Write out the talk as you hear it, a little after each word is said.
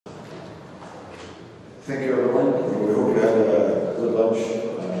Thank you, everyone. We hope you had a good lunch,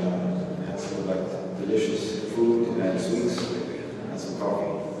 had some delicious food and sweets, and some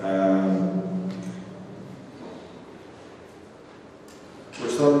coffee. We're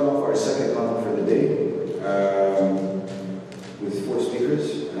starting off our second panel for the day with 4 speakers.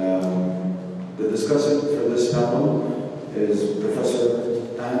 The discussant for this panel is Professor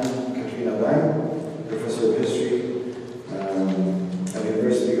Anne Professor of History at the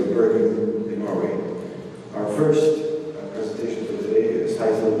University of Bergen in Norway. Our first presentation for today is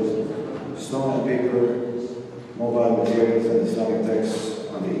titled Stone and Paper, Mobile Materials and Islamic Texts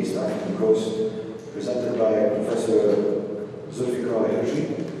on the East African Coast, presented by Professor Zulfikar Hirji.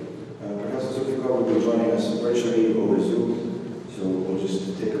 Professor Zulfikar will be joining us virtually over Zoom, so we'll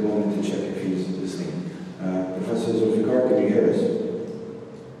just take a moment to check if he's listening. Professor Zulfikar, can you hear us?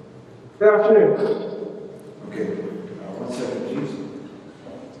 Good afternoon. Okay, 1 second, please.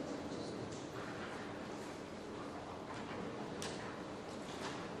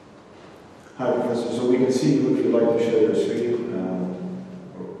 Hi, Professor. So we can see you if you'd like to share your screen.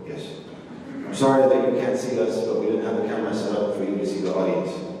 Yes. I'm sorry that you can't see us, but we didn't have the camera set up for you to see the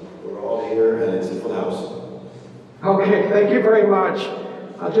audience. We're all here, and it's a full house. Okay, thank you very much.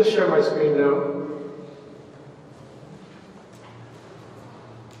 I'll just share my screen now.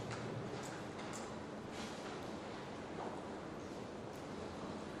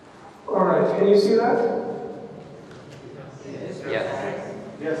 All right, can you see that?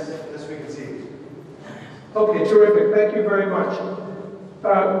 Yes. Yes, we can see. Okay, terrific. Thank you very much.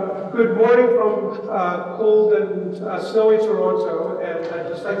 Good morning from cold and snowy Toronto, and I'd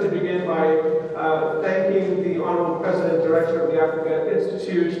just like to begin by thanking the Honorable President Director of the Africa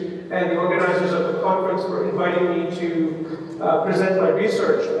Institute and the organizers of the conference for inviting me to present my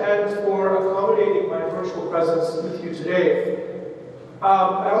research and for accommodating my virtual presence with you today.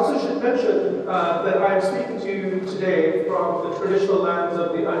 I also should mention that I am speaking to you today from the traditional lands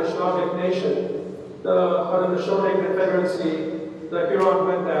of the Enslaved nation, the Haudenosaunee Confederacy, the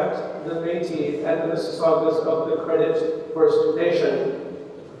Huron-Wendat, the Métis, and the Mississaugas of the Credit First Nation.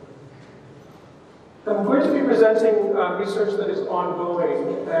 I'm going to be presenting research that is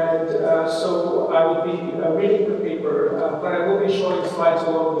ongoing, and so I will be reading the paper, but I will be showing slides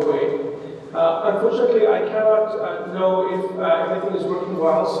along the way. Unfortunately, I cannot know if everything is working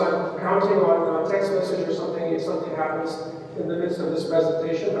well, so I'm counting on a text message or something if something happens in the midst of this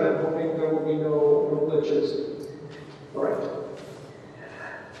presentation, but I'm hoping there will be no glitches. All right.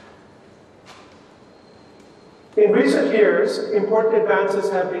 In recent years, important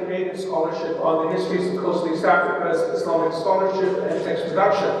advances have been made in scholarship on the histories of coastal East Africa's Islamic scholarship and text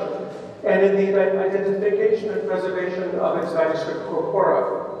production, and in the identification and preservation of its manuscript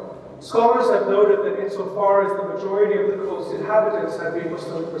corpora. Scholars have noted that insofar as the majority of the coast's inhabitants have been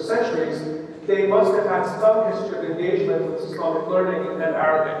Muslim for centuries, they must have had some history of engagement with Islamic learning and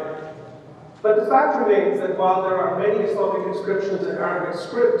Arabic. But the fact remains that while there are many Islamic inscriptions in Arabic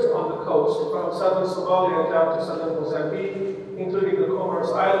script on the coast, from southern Somalia down to southern Mozambique, including the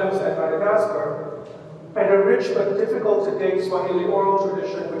Comoros Islands and Madagascar, and a rich but difficult to date Swahili oral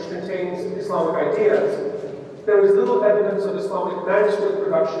tradition which contains Islamic ideas, there is little evidence of Islamic manuscript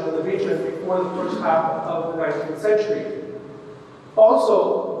production in the region before the first half of the 19th century.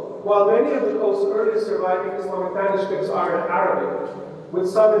 Also, while many of the coast's earliest surviving Islamic manuscripts are in Arabic, with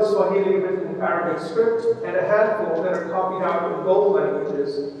some in Swahili written in Arabic script and a handful that are copied out in both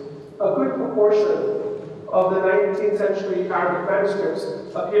languages, a good proportion of the 19th century Arabic manuscripts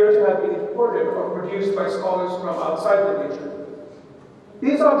appear to have been imported or produced by scholars from outside the region.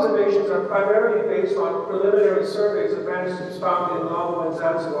 These observations are primarily based on preliminary surveys of manuscripts found in Lamu and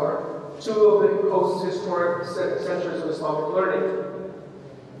Zanzibar, 2 of the coast's historic centers of Islamic learning.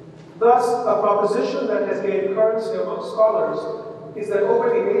 Thus, a proposition that has gained currency among scholars is that over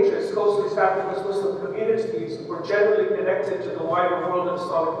the ages, coastal East Africa's Muslim communities were generally connected to the wider world of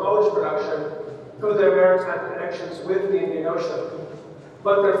Islamic knowledge production through their maritime connections with the Indian Ocean.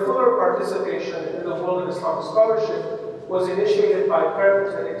 But their fuller participation in the world of Islamic scholarship was initiated by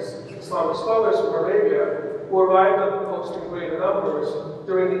Premji Islamic scholars from Arabia who arrived on the coast in greater numbers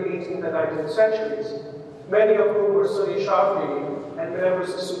during the 18th and 19th centuries, many of whom were Sunni Shafi'i and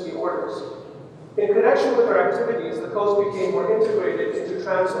members of Sufi orders. In connection with their activities, the coast became more integrated into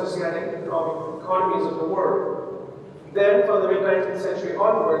transoceanic economies of the world. Then, from the mid-19th century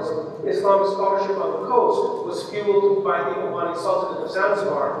onwards, Islamic scholarship on the coast was fueled by the Omani Sultanate of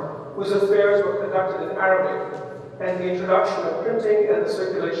Zanzibar, whose affairs were conducted in Arabic, and the introduction of printing and the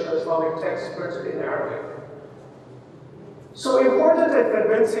circulation of Islamic texts printed in Arabic. So important and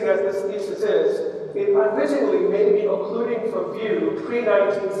convincing as this thesis is, it unwittingly may be occluding from view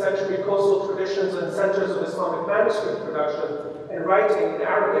pre-19th century coastal traditions and centers of Islamic manuscript production and writing in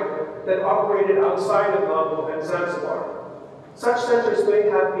Arabic that operated outside of Mambo and Zanzibar. Such centers may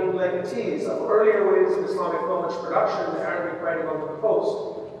have been legatees of earlier waves of Islamic knowledge production and Arabic writing on the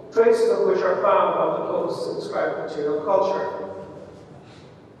coast, traces of which are found on the coast's inscribed material culture.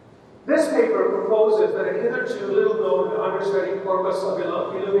 This paper proposes that a hitherto little-known and understudied corpus of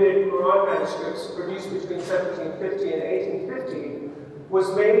illuminated Quran manuscripts produced between 1750 and 1850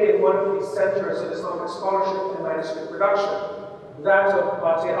 was made in one of these centers of Islamic scholarship and manuscript production, that of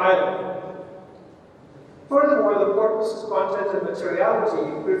Bateh Island. Furthermore, the corpus's content and materiality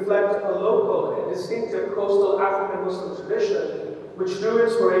reflect a local and distinctive coastal African Muslim tradition which drew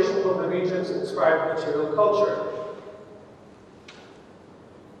inspiration from the region's inscribed material culture.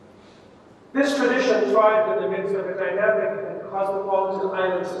 This tradition thrived in the midst of a dynamic and cosmopolitan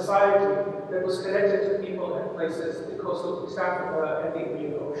island society that was connected to people and places in coastal East Africa and the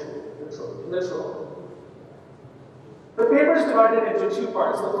Indian Ocean littoral. The paper is divided into two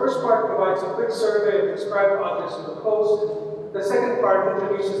parts. The first part provides a quick survey of described objects on the coast. The second part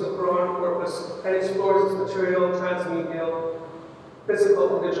introduces the Quran corpus and explores its material, transmedial,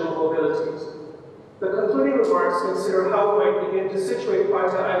 physical, and digital mobilities. The concluding remarks consider how we might begin to situate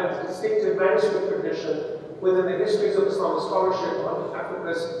Bateh Island's distinctive manuscript tradition within the histories of Islamic scholarship on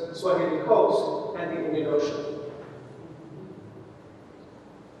Africa's Swahili coast and the Indian Ocean.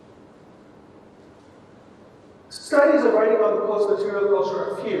 Studies of writing on the coast material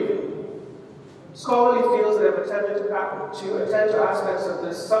culture are few. Scholarly fields that have attempted to attend to aspects of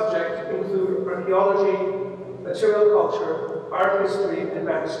this subject include archaeology, material culture, art history, and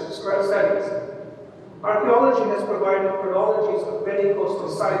manuscript studies. Archaeology has provided chronologies of many coastal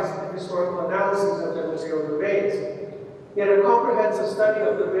sites and historical analyses of their material remains. Yet a comprehensive study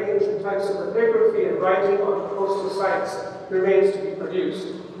of the range and types of epigraphy and writing on coastal sites remains to be produced.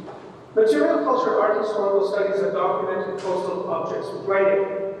 Material culture art historical studies have documented coastal objects with writing,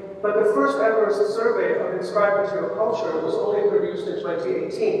 but the first ever survey of inscribed material culture was only produced in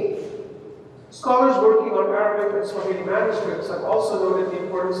 2018. Scholars working on Arabic and Swahili manuscripts have also noted the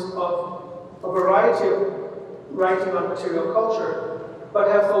importance of a variety of writing on material culture, but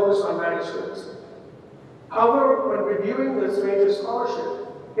have focused on manuscripts. However, when reviewing this range of scholarship,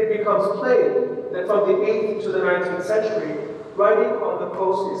 it becomes plain that from the 8th to the 19th century, writing on the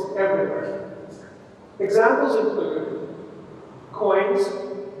coast is everywhere. Examples include coins,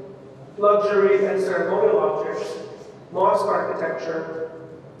 luxury and ceremonial objects, mosque architecture,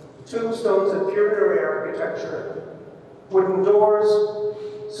 tombstones and funerary architecture, wooden doors,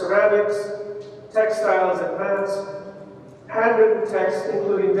 ceramics, textiles and mats, handwritten text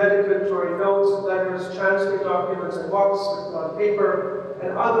including dedicatory notes, letters, transcript documents, and books written on paper,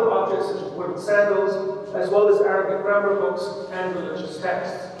 and other objects such as wooden sandals, as well as Arabic grammar books and religious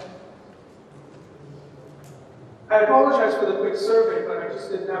texts. I apologize for the quick survey, but I just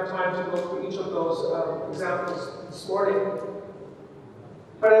didn't have time to go through each of those examples this morning.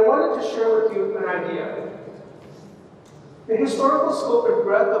 But I wanted to share with you an idea. The historical scope and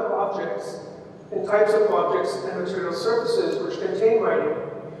breadth of objects and types of objects and material surfaces which contain writing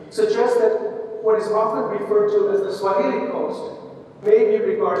suggest that what is often referred to as the Swahili coast may be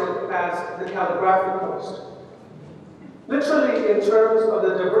regarded as the calligraphic coast. Literally, in terms of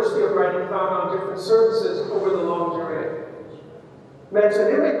the diversity of writing found on different surfaces over the long period.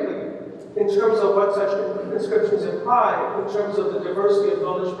 Metonymically, in terms of what such inscriptions imply, in terms of the diversity of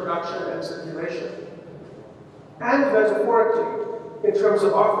knowledge production and circulation. And metaphorically, in terms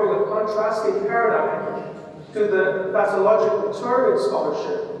of offering a contrasting paradigm to the pathological term in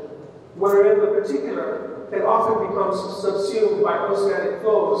scholarship, wherein the particular can often become subsumed by oceanic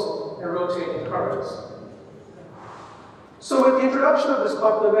flows and rotating currents. So with the introduction of this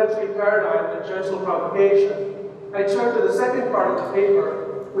complementary paradigm and gentle propagation, I turn to the second part of the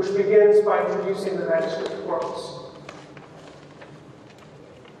paper, which begins by introducing the manuscript corpus.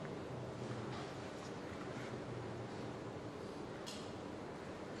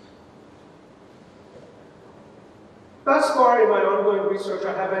 Thus far in my ongoing research,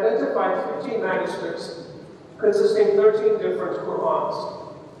 I have identified 15 manuscripts consisting 13 different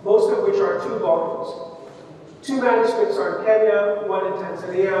Qurans, most of which are 2 volumes. 2 manuscripts are in Kenya, 1 in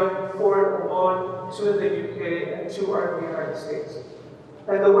Tanzania, 4 in Oman, 2 in the UK, and 2 are in the United States.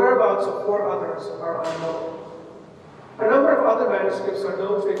 And the whereabouts of 4 others are unknown. A number of other manuscripts are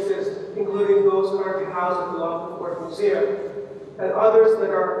known to exist, including those currently housed at the Halalkhor Museum, and others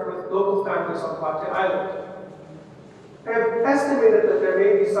that are with local families on Bateh Island. I have estimated that there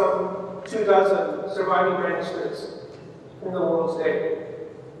may be some 24 surviving manuscripts in the world's day.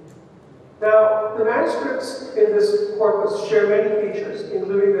 Now, the manuscripts in this corpus share many features,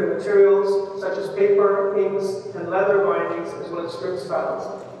 including their materials, such as paper, inks, and leather bindings, as well as script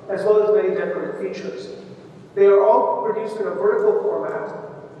styles, as well as many decorative features. They are all produced in a vertical format,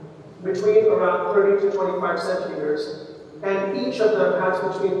 between around 30 to 25 centimeters, and each of them has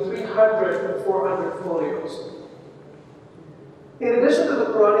between 300 and 400 folios. In addition to the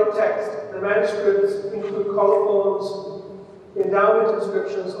Quranic text, the manuscripts include colophons, endowment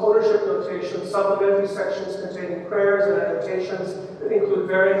inscriptions, ownership notations, supplementary sections containing prayers and annotations that include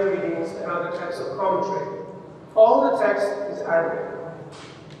variant readings and other types of commentary. All the text is Arabic.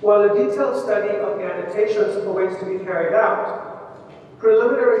 While a detailed study of the annotations awaits to be carried out,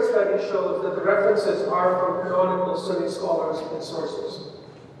 preliminary study shows that the references are from canonical Sunni scholars and sources.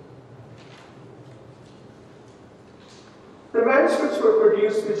 The manuscripts were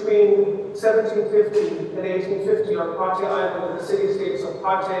produced between 1750 and 1850 on Pate Island in the city-states of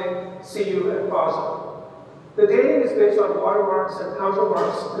Pate, Siu, and Faza. The dating is based on watermarks and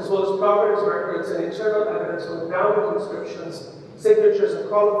countermarks, as well as provenance records and internal evidence from endowment inscriptions, signatures, and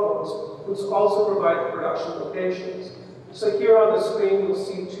colophons, which also provide production locations. So here on the screen, you'll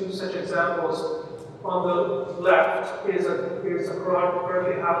see two such examples. On the left is a Quran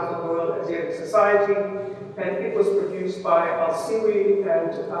currently housed in the Royal Asiatic Society, and it was produced by Al-Siwi,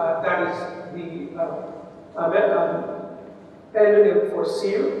 and that is the anonym for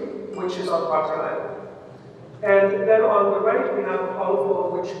Siu, which is on Pate Island. And then on the right, we have a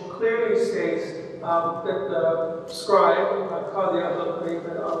colophon which clearly states that the scribe, Qadi Abdul Karim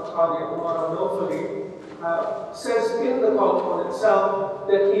and Qadi Umar al-Nofali, says in the colophon itself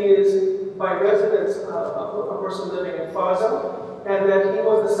that he is by residence a person living in Faza, and that he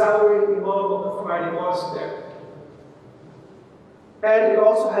was the salaried imam of the Friday mosque there. And it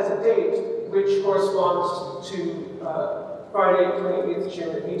also has a date which corresponds to Friday, 28th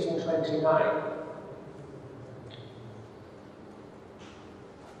June 1829.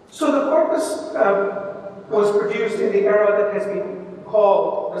 So the corpus was produced in the era that has been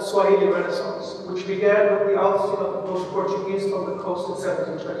called the Swahili Renaissance, which began with the ousting of the Portuguese from the coast in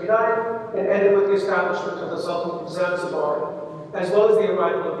 1729 and ended with the establishment of the Sultan of Zanzibar, as well as the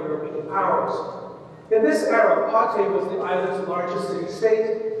arrival of European powers. In this era, Pate was the island's largest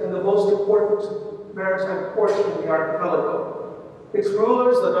city-state and the most important maritime port in the archipelago. Its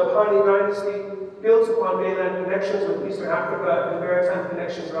rulers, the Nabhani dynasty, built upon mainland connections with Eastern Africa and maritime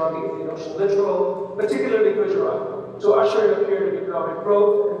connections around the Indian Ocean littoral, particularly Gujarat, to usher in a period of economic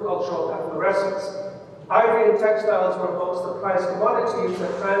growth and cultural efflorescence. Ivory and textiles were amongst the prized commodities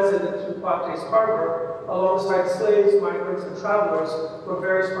that transited through Pate's harbor alongside slaves, migrants, and travelers from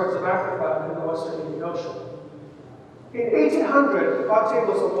various parts of Africa and the Western Indian Ocean. In 1800, Pate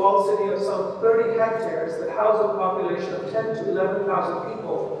was a walled city of some 30 hectares that housed a population of 10 to 11,000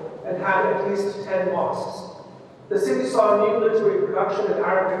 people and had at least 10 mosques. The city saw new literary production in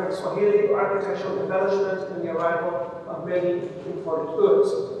Arabic and Swahili, architectural embellishment, and the arrival of many imported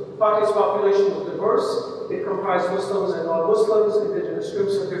goods. Pate's population was diverse. It comprised Muslims and non-Muslims, indigenous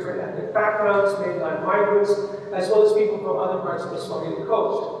groups of different ethnic backgrounds, mainland migrants, as well as people from other parts of the Swahili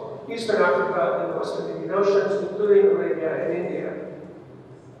coast, Eastern Africa and the Western Indian Ocean, including Arabia and India.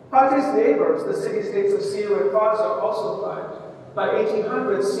 Pate's neighbors, the city-states of Siu and Faza, also thrived. By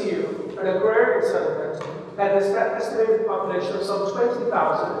 1800, Siu, an agrarian settlement, had an estimated population of some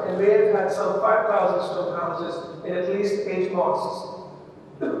 20,000 and may have had some 5,000 stone houses and at least 8 mosques.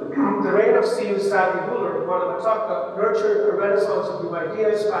 The reign of Siu's savvy ruler, Wanamataka, nurtured a renaissance of new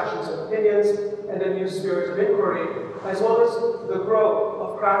ideas, fashions, and opinions, and a new spirit of inquiry, as well as the growth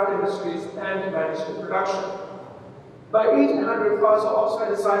of craft industries and manuscript production. By 1800, Faza also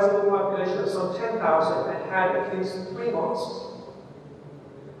had a sizable population of some 10,000 and had at least 3 mosques.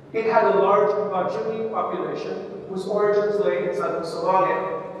 It had a large Bajuni population whose origins lay in southern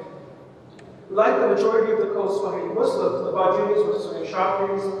Somalia. Like the majority of the coast Swahili Muslims, the Bajunis were Sunni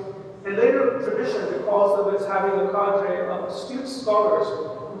Shafis, and later tradition recalls them as having a cadre of astute scholars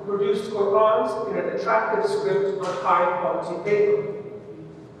who produced Qur'ans in an attractive script on high-quality paper.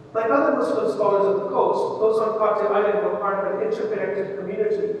 Like other Muslim scholars of the coast, those on Pate Island were part of an interconnected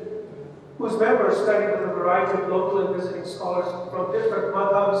community whose members studied with a variety of local and visiting scholars from different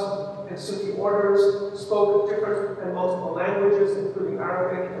madhabs and Sufi orders, spoke different and multiple languages, including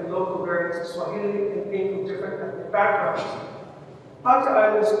Arabic and local variants of Swahili, and came from different ethnic backgrounds. Pate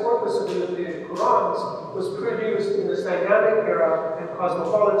Island's corpus of illuminated Qurans was produced in this dynamic era and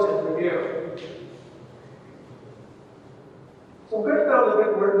cosmopolitan milieu. So I'm going to now look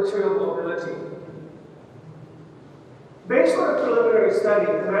at word material mobility. Based on a preliminary study,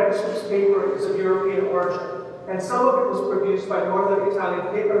 the manuscript's paper is of European origin and some of it was produced by northern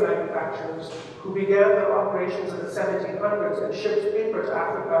Italian paper manufacturers who began their operations in the 1700s and shipped paper to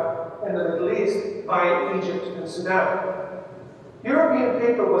Africa and the Middle East via Egypt and Sudan. European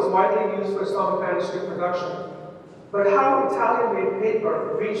paper was widely used for Islamic manuscript production, but how Italian-made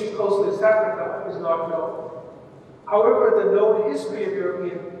paper reached coastal East Africa is not known. However, the known history of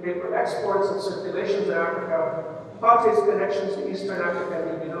European paper exports and circulations in Africa, Pate's connections to Eastern Africa and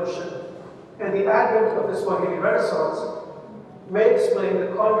the Indian Ocean, and the advent of the Swahili Renaissance may explain the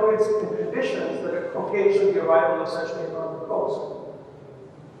conduits and conditions that occasioned the arrival of such paper on the coast.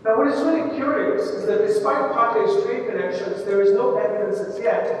 Now, what is really curious is that despite Pate's trade connections, there is no evidence as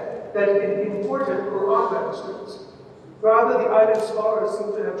yet that it imported Quran manuscripts. Rather, the island scholars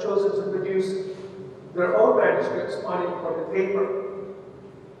seem to have chosen to produce their own manuscripts on imported paper.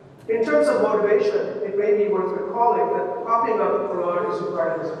 In terms of motivation, it may be worth recalling that copying of the Quran is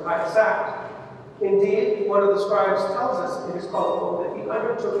regarded as a pious act. Indeed, one of the scribes tells us in his colophon that he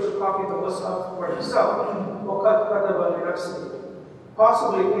undertook to copy the Mus'haf for himself,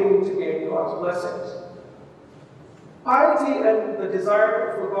 possibly aiming to gain God's blessings. Piety and the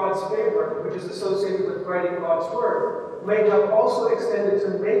desire for God's favor, which is associated with writing God's word, may have also extended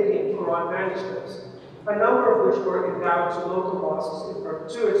to making Quran manuscripts, a number of which were endowed to local mosques in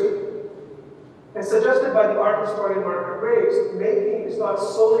perpetuity. As suggested by the art historian Margaret Graves, making is not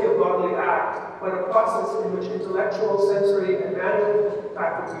solely a bodily act, but a process in which intellectual, sensory, and manual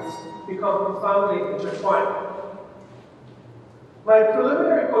faculties become profoundly intertwined. My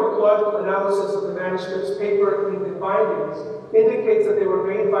preliminary codicological analysis of the manuscript's paper ink and bindings indicates that they were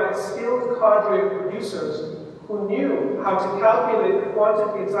made by a skilled cadre of producers who knew how to calculate the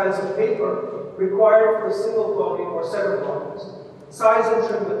quantity and size of paper required for a single volume or set of volumes, size and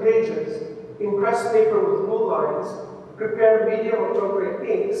trim the pages, impress paper with rule lines, prepare medium-appropriate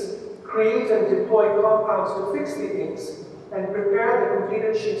inks, create and deploy compounds to fix the inks, and prepare the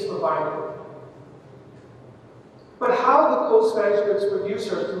completed sheets for binding. But how the Coast Manuscripts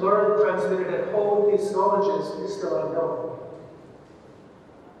producers learned and transmitted and honed these knowledges is still unknown.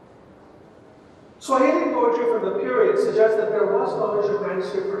 Swahili poetry from the period suggests that there was knowledge of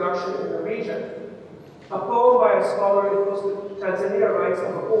manuscript production in the region. A poem by a scholar in coastal Tanzania writes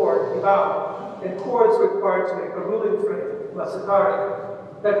of a board, ibao, and cords required to make a ruling frame,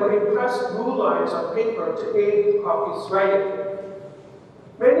 masakari, that would impress rule lines on paper to aid the copy's writing.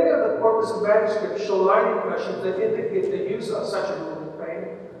 Many of the corpus of manuscripts show line impressions that indicate the use of such a ruling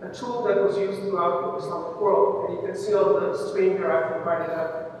frame, a tool that was used throughout the Islamic world. And you can see on the screen here, I've provided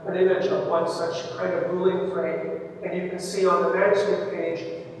an image of one such kind of ruling frame, and you can see on the manuscript page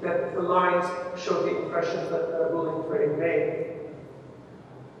that the lines show the impressions that the ruling frame made.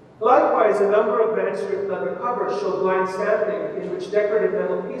 Likewise, a number of manuscript leather covers show line stamping in which decorative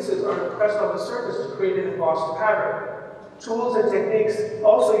metal pieces are impressed on the surface to create an embossed pattern. Tools and techniques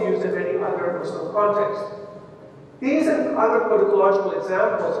also used in many other Muslim contexts. These and other codicological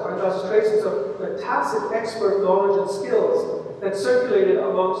examples are thus traces of the tacit expert knowledge and skills that circulated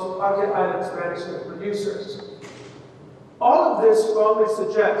amongst Pate Island's manuscript producers. All of this strongly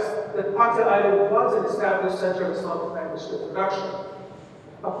suggests that Pate Island was an established center of Islamic manuscript production,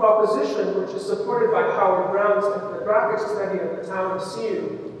 a proposition which is supported by Howard Brown's ethnographic study of the town of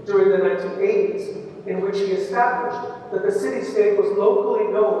Siu during the 1980s, in which he established that the city-state was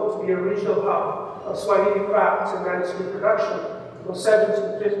locally known to be a regional hub of Swahili crafts and manuscript production from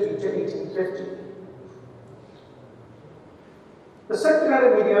 1750 to 1850. The second kind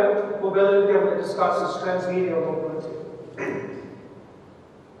of media mobility I'm going to discuss is transmedia mobility.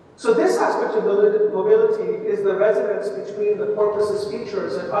 So this aspect of mobility is the resonance between the corpus's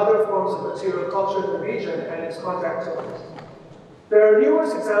features and other forms of material culture in the region and its contact zones. There are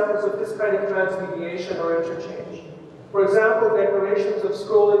numerous examples of this kind of transmediation or interchange. For example, decorations of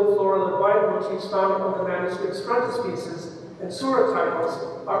scrolling floral and wine motifs found on the manuscript's frontispieces and surah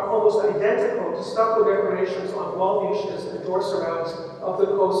titles are almost identical to stucco decorations on wall niches and door surrounds of the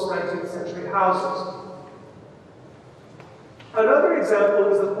coast's 19th century houses. Another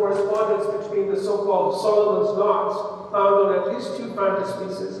example is the correspondence between the so-called Solomon's knots found on at least two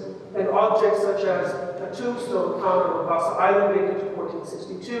frontispieces and objects such as a tombstone found on Mombasa Island dated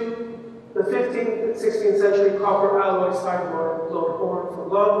 1462, the 15th and 16th century copper alloy sideboard blown horn from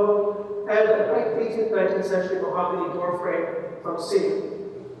London, and an 18th, 19th century mahogany doorframe from Sea.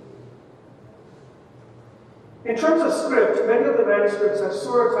 In terms of script, many of the manuscripts have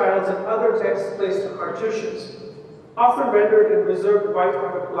surah titles and other texts placed in cartouches. Often rendered in reserved white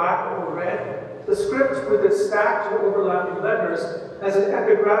or black or red, the script with its stacked or overlapping letters has an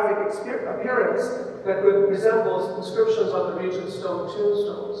epigraphic appearance that resembles inscriptions on the region's stone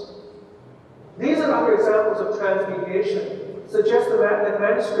tombstones. These and other examples of transmediation suggest that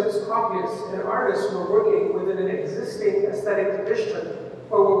manuscripts, copyists, and artists were working within an existing aesthetic tradition,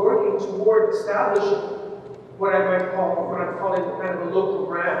 or were working toward establishing what I'm calling kind of a local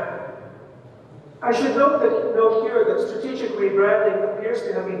brand. I should note here that strategic rebranding appears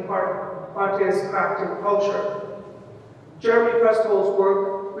to have been part of Pate's crafting culture. Jeremy Presthol's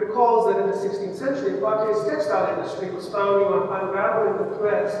work recalls that in the 16th century, Pate's textile industry was founding on unraveling the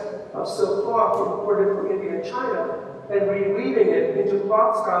threads of silk cloth imported from India and China and reweaving it into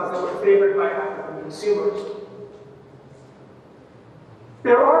cloth styles that were favored by African consumers.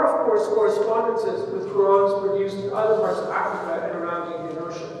 There are, of course, correspondences with Qurans produced in other parts of Africa and around the Indian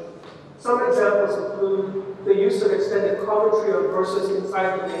Ocean. Some examples include the use of extended commentary on verses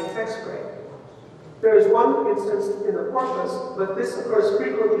inside the main text frame. There is one instance in the corpus, but this occurs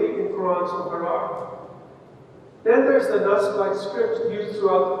frequently in Qurans or Barar. Then there's the Naskh-like script used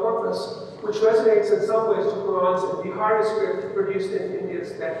throughout the corpus, which resonates in some ways to Qurans and Bihari script produced in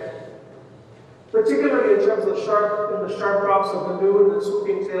India's decade. Particularly in terms of the sharp drops of the noon and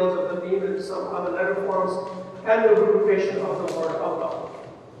swooping tails of the meme and some other letter forms, and the regroupation of the word Allah.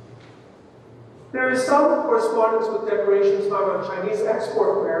 There is some correspondence with decorations found on Chinese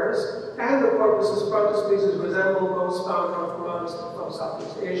export wares, and the corpus's frontispieces resemble those found on Qurans from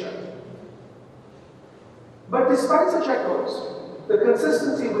Southeast Asia. But despite such echoes, the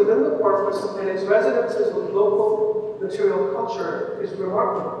consistency within the corpus and its resonances with local material culture is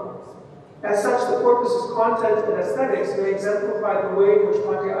remarkable. As such, the corpus's content and aesthetics may exemplify the way in which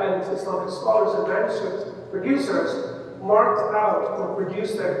Pate Island's Islamic scholars and manuscript producers marked out or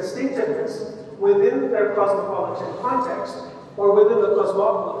produced their distinctiveness within their cosmopolitan context or within the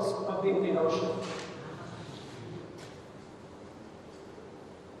cosmopolis of the Indian Ocean.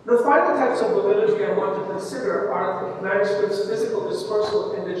 The final types of mobility I want to consider are the manuscript's physical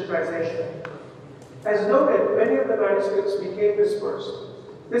dispersal and digitization. As noted, many of the manuscripts became dispersed.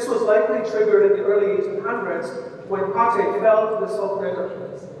 This was likely triggered in the early 1800s when Pate fell to the Sultanate of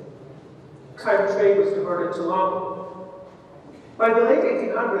Mainz. Time trade was diverted to London. By the late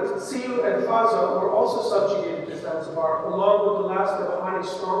 1800s, Siu and Faza were also subjugated to Zanzibar, along with the last Nabahani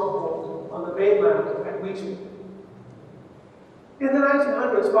stronghold on the mainland at Witu. In the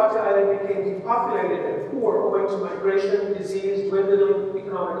 1900s, Pate Island became depopulated and poor owing to migration, disease, dwindling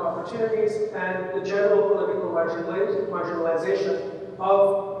economic opportunities, and the general political marginalization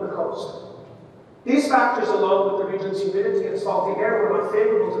of the coast. These factors, along with the region's humidity and salty air, were not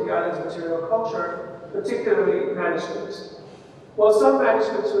favorable to the island's material culture, particularly manuscripts. While some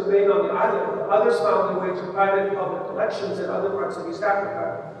manuscripts remained on the island, others found their way to private and public collections in other parts of East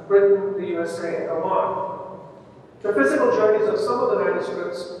Africa, Britain, the U.S.A., and Oman. The physical journeys of some of the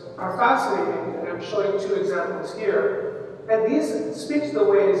manuscripts are fascinating, and I'm showing two examples here. And these speak to the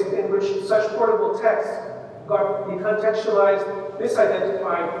ways in which such portable texts got decontextualized,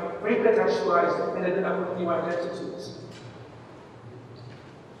 misidentified, recontextualized, and ended up with new identities.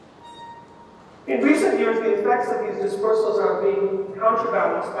 In recent years, the effects of these dispersals are being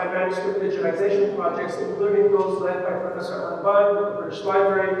counterbalanced by manuscript digitization projects, including those led by Professor Ahmed with the British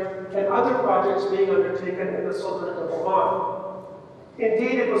Library, and other projects being undertaken in the Sultanate of Oman.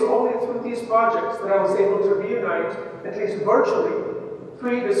 Indeed, it was only through these projects that I was able to reunite, at least virtually,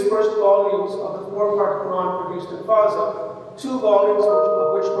 3 dispersed volumes of the 4-part Quran produced in Faza, 2 volumes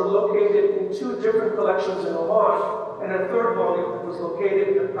of which were located in 2 different collections in Oman, and a 3rd volume that was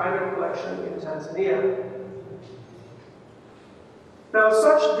located in a private collection in Tanzania. Now,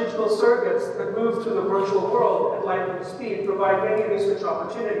 such digital surrogates that move through the virtual world at lightning speed provide many research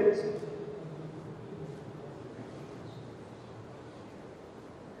opportunities.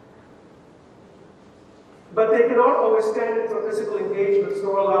 But they cannot always stand in for physical engagements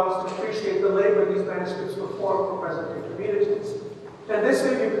nor allow us to appreciate the labor these manuscripts perform for present-day communities. And this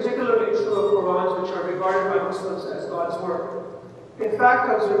may be particularly true of Qurans, which are regarded by Muslims as God's word. In fact,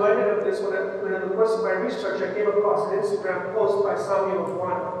 I was reminded of this when in the course of my research, I came across an Instagram post by Sami of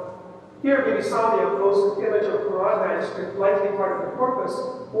Rwanda. Here, Bibi Samia posts an image of a Quran manuscript, likely part of the corpus,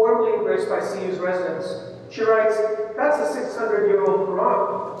 warmly embraced by Siu's residents. She writes, "That's a 600-year-old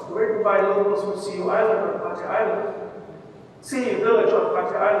Quran, written by locals from Siu Island on Pate Island. Siu village on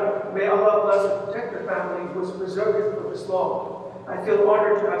Pate Island. May Allah bless and protect the family who has preserved it for this long. I feel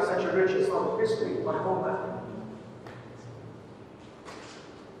honored to have such a rich Islamic history in my homeland."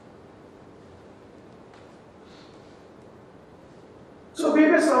 So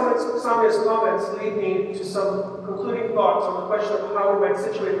Bibi Samia's comments lead me to some concluding thoughts on the question of how we might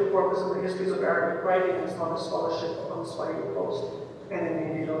situate the corpus in the histories of Arabic writing and Islamic scholarship on the Swahili coast and in the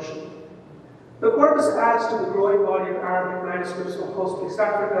Indian Ocean. The corpus adds to the growing body of Arabic manuscripts from post-East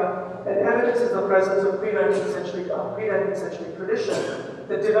Africa and evidences the presence of pre-19th century tradition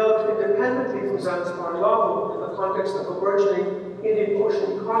that developed independently from Zanzibar and Lamu in the context of a burgeoning Indian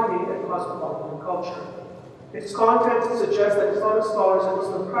Ocean economy and cosmopolitan culture. Its content suggests that Islamic scholars and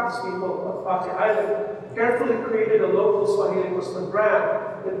Muslim craftspeople of Fatih Island carefully created a local Swahili Muslim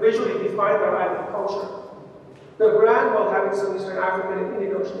brand that visually defined their island culture. The brand, while having some Eastern African and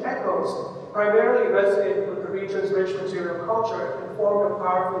Indian Ocean echoes, primarily resonated with the region's rich material culture and formed a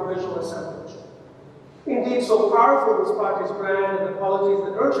powerful visual assemblage. Indeed, so powerful was Fatih's brand and the qualities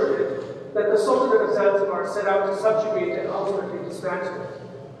that nurtured it, that the Sultanate of Zanzibar set out to subjugate and ultimately dismantle it.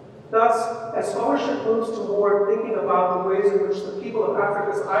 Thus, as scholarship moves toward thinking about the ways in which the people of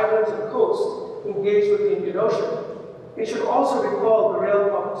Africa's islands and coasts engage with the Indian Ocean, it should also recall the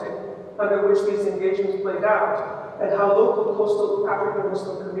realpolitik under which these engagements played out, and how local coastal African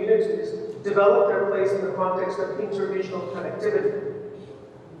Muslim communities developed their place in the context of interregional connectivity.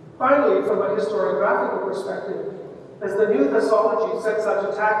 Finally, from a historiographical perspective, as the new thesaurology sets out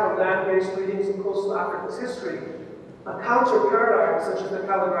to tackle land-based readings in coastal Africa's history, a counter-paradigm such as the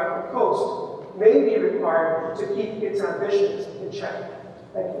calligraphic coast may be required to keep its ambitions in check.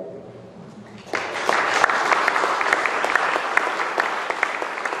 Thank you.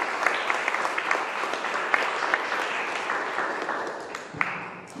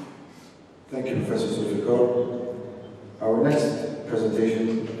 Thank you, Professor Zulfikar. Our next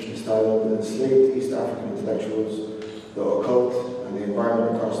presentation is titled Enslaved East African Intellectuals, the Occult, and the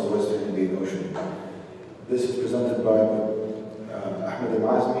Environment Across the Western Indian Ocean. This is presented by Ahmed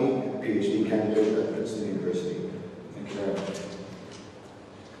Maazmi, Ph.D. candidate at Princeton University. Thank you very much.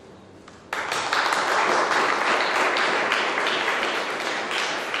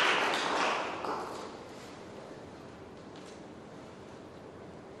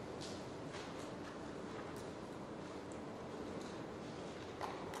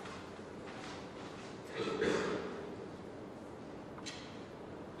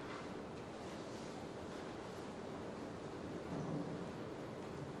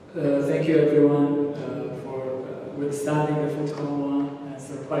 Thank you everyone for withstanding the food coma and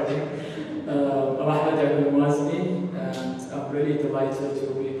surviving. I'm Ahmed Maazmi, and I'm really delighted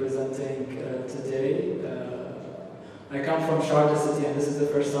to be presenting today. I come from Sharjah city, and this is the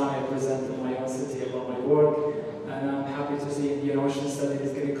first time I present in my own city about my work, and I'm happy to see Indian Ocean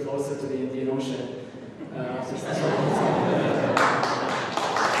studies getting closer to the Indian Ocean.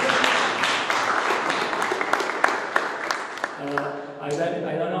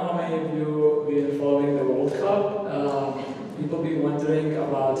 I don't know how many of you have been following the World Cup. People be wondering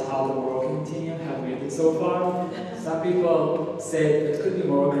about how the Moroccan team have made it so far. Some people say it could be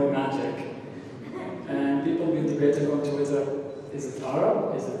Moroccan magic. And people be debating on Twitter, is it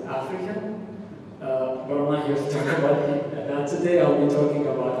Arab? Is it African? But I'm not here to talk about that today. I'll be talking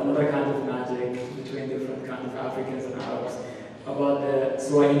about another kind of magic between different kinds of Africans and Arabs, about the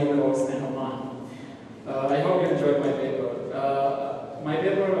Swahili coast and Oman. I hope you enjoyed my paper. My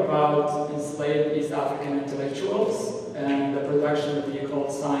paper about enslaved East African intellectuals and the production of the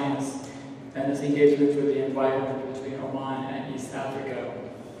occult science and its engagement with the environment between Oman and East Africa.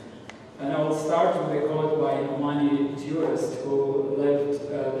 And I will start with a quote by an Omani jurist who lived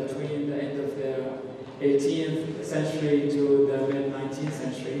between the end of the 18th century to the mid-19th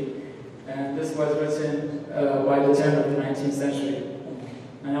century. And this was written by the turn of the 19th century.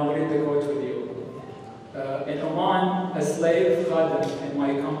 And I'll read the quote with you. In Oman, a slave khadim in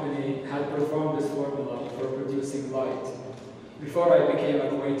my company had performed this formula for producing light. Before I became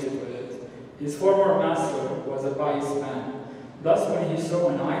acquainted with it, his former master was a pious man. Thus, when he saw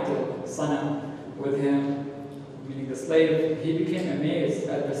an idol, sanam, with him, meaning the slave, he became amazed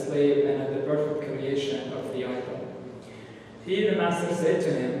at the slave and at the perfect creation of the idol. He, the master, said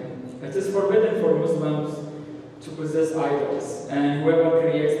to him, "It is forbidden for Muslims to possess idols, and whoever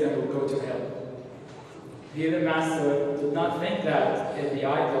creates them will go to hell." He, the master, did not think that the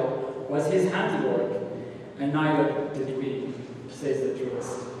idol was his handiwork, and neither did we, says the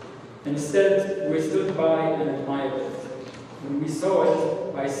jurist. Instead, we stood by and admired it. When we saw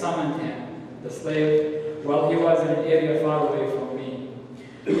it, I summoned him, the slave, while he was in an area far away from me.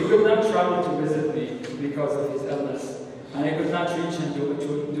 He could not travel to visit me because of his illness, and I could not reach him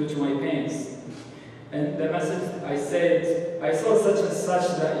due to my pains. And the message I said, "I saw such and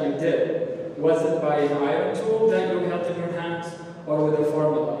such that you did. Was it by an iron tool that you held in your hand, or with a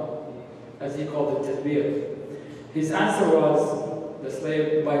formula?" As he called it, tadbir. His answer was, the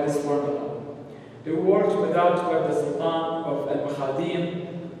slave, by this formula. It worked without what the Sultan of Al-Makhadim,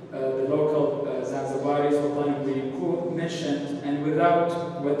 the local Zanzibari Sultan Ibn mentioned, and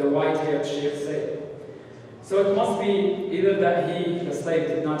without what the white-haired sheikh said. So it must be either that he, the slave,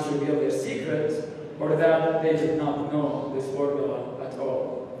 did not reveal their secret, or that they did not know this formula at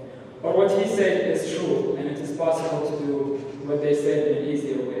all. Or what he said is true, and it is possible to do what they said in an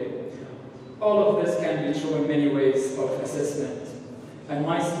easier way. All of this can be true in many ways of assessment. And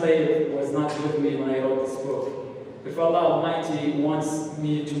my slave was not with me when I wrote this book. If Allah Almighty wants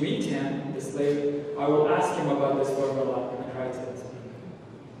me to meet him, the slave, I will ask him about this formula and write it.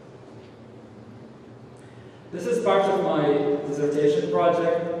 This is part of my dissertation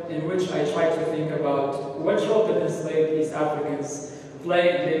project, in which I try to think about what role did enslaved East Africans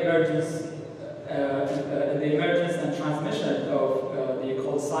play in the emergence and transmission of the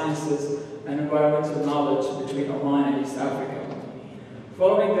occult sciences and environmental knowledge between Oman and East Africa.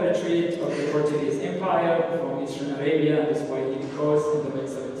 Following the retreat of the Portuguese Empire from Eastern Arabia and the Swahili coast in the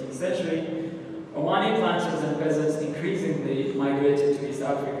mid-17th century, Omani planters and peasants increasingly migrated to East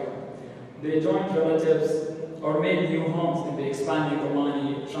Africa. They joined relatives or made new homes in the expanding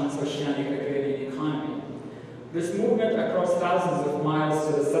Omani transoceanic agrarian economy. This movement across thousands of miles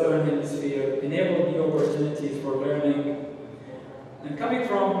to the southern hemisphere enabled new opportunities for learning. And coming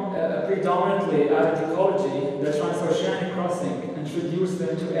from a predominantly arid ecology, the transoceanic crossing introduced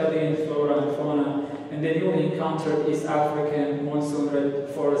them to alien flora and fauna in the newly encountered East African monsoon-red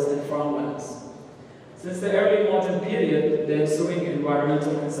forests and farmlands. Since the early modern period, the ensuing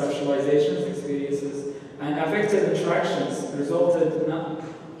environmental conceptualizations, experiences, and affective interactions resulted not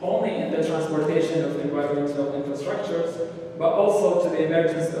only in the transportation of environmental infrastructures, but also to the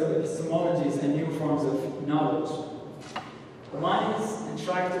emergence of epistemologies and new forms of knowledge. Omanis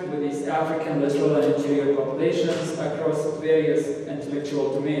interacted with East African littoral and interior populations across various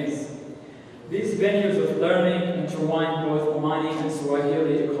intellectual domains. These venues of learning intertwined both Omani and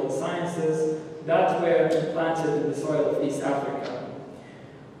Swahili occult sciences that were implanted in the soil of East Africa.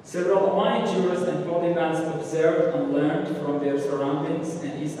 Several Omani jurists and polymaths observed and learned from their surroundings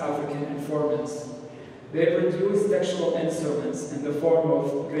and East African informants. They produced textual instruments in the form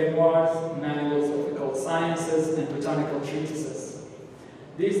of grimoires, manuals of occult sciences, and botanical treatises.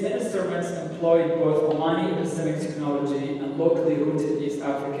 These instruments employed both Omani epistemic technology and locally rooted East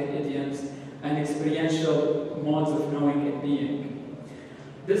African idioms and experiential modes of knowing and being.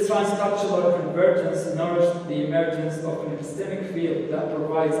 This transcultural convergence nourished the emergence of an epistemic field that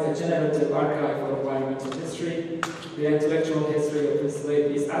provides a generative archive for environmental history, the intellectual history of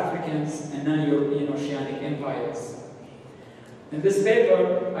enslaved East Africans, and non-European oceanic empires. In this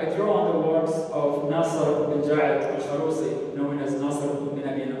paper, I draw on the works of Nasr bin Ja'ad al-Sharusi, known as Nasr bin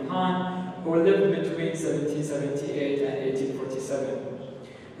Abi Nabhan, who lived between 1778 and 1847.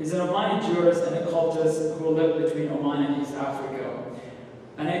 He's an Omani jurist and occultist who lived between Oman and East Africa.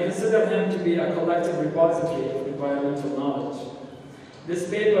 And I consider him to be a collective repository of environmental knowledge. This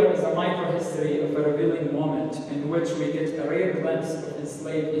paper is a microhistory of a revealing moment in which we get a rare glimpse of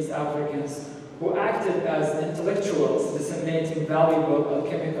enslaved East Africans who acted as intellectuals disseminating valuable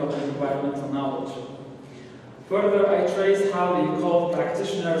alchemical and environmental knowledge. Further, I trace how the occult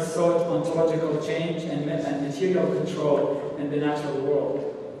practitioners sought ontological change and material control in the natural world.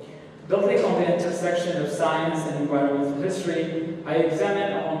 Building on the intersection of science and environmental history, I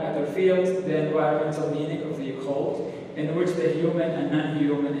examine, among other fields, the environmental meaning of the occult, in which the human and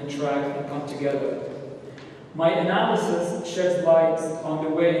non-human interact and come together. My analysis sheds light on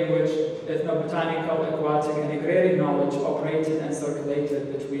the way in which ethnobotanical, aquatic, and agrarian knowledge operated and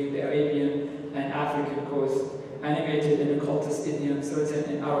circulated between the Arabian and African coasts, animated in occultist idioms written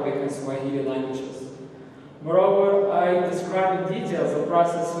in Arabic and Swahili languages. Moreover, I describe in detail the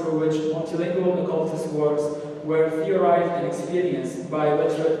process through which multilingual occultist works were theorized and experienced by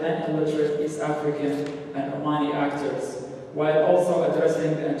literate and illiterate East African and Omani actors, while also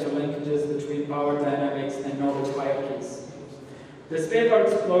addressing the interlinkages between power dynamics and knowledge hierarchies. This paper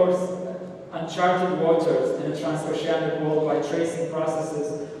explores uncharted waters in a transoceanic world by tracing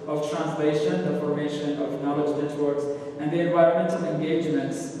processes of translation, the formation of knowledge networks, and the environmental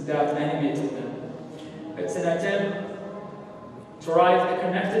engagements that animated them. It's an attempt to write a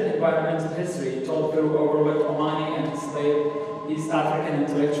connected environmental history told through overlooked Omani and enslaved East African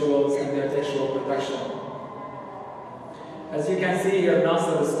intellectuals and their textual production. As you can see here,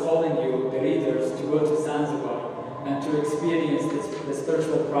 Nasr is calling you, the readers, to go to Zanzibar and to experience the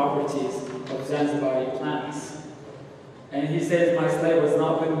spiritual properties of Zanzibari plants. And he says, my slave was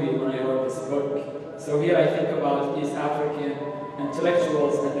not with me when I wrote this book. So here I think about East African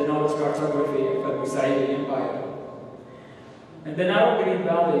intellectuals and the knowledge cartography of the U.S.A Empire. In the narrow green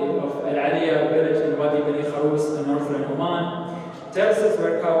valley of Al-Aliya village in Wadi Bani Kharous in northern Oman, Terraces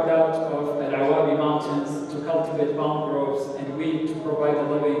were carved out of Al-Awabi mountains to cultivate palm groves and wheat to provide a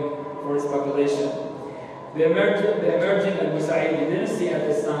living for its population. The emerging Al-Musaidi dynasty at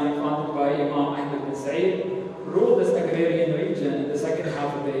this time, founded by Imam Ahmed bin Sa'id, ruled this agrarian region in the second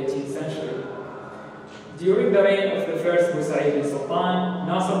half of the 18th century. During the reign of the first Musaidi Sultan,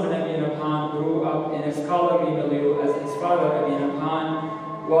 Nasr bin Abi Nabhan grew up in a scholarly milieu as his father, Abi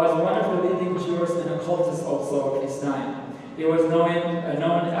Nabhan, was one of the leading jurists and occultists also of his time. He was known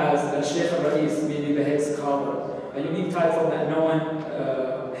as Sheikh al-Rais, meaning the head scholar, a unique title that no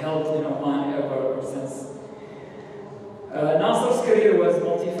one held in Oman ever since. Nasr's career was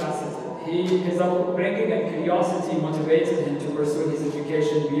multifaceted. His upbringing and curiosity motivated him to pursue his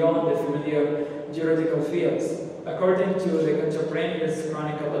education beyond the familiar juridical fields. According to the contemporaneous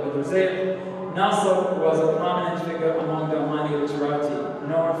chronicle of Al-Ruzair, Nasr was a prominent figure among the Omani literati,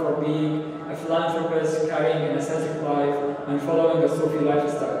 known for being a philanthropist, carrying an ascetic life, and following a Sufi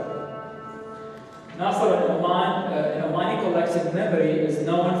lifestyle. Nasr in Omani collective memory is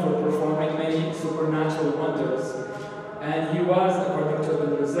known for performing many supernatural wonders, and he was, according to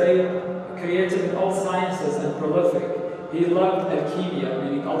Ibn Ruzair, creative in all sciences and prolific. He loved alchemia,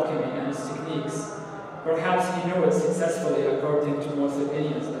 meaning alchemy, and its techniques. Perhaps he knew it successfully, according to most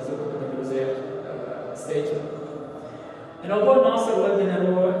opinions, as Ibn Ruzair stated. And although Nasr lived in a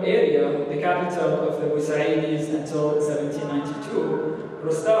rural area, the capital of the Musaidis until 1792,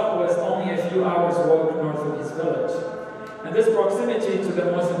 Rustab was only a few hours' walk north of his village. And this proximity to the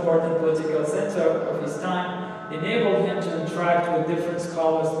most important political center of his time enabled him to interact with different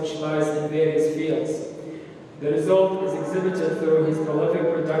scholars specialized in various fields. The result is exhibited through his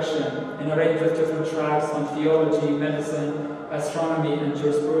prolific production in a range of different tracks on theology, medicine, astronomy, and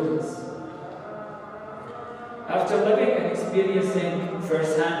jurisprudence. After living and experiencing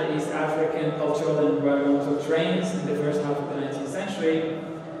firsthand the East African cultural and environmental trends in the first half of the 19th century,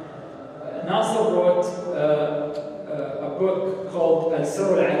 Nasr wrote a book called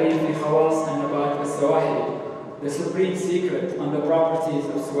Al-Sirr al-Ali fi Khawas an-Nabat al-Swahili, The Supreme Secret on the Properties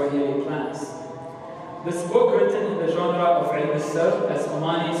of Swahili Plants. This book, written in the genre of Ilm al-Sirr, as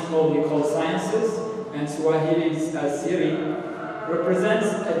Omanis call the occult sciences, and Swahilis as Siri, represents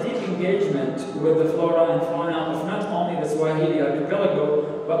a deep engagement with the flora and fauna of not only the Swahili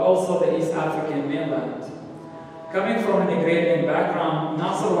archipelago, but also the East African mainland. Coming from an agrarian background,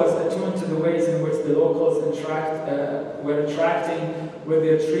 Nasr was attuned to the ways in which the locals were interacting with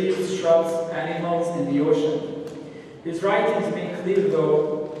their trees, shrubs, animals, and the ocean. His writings make clear,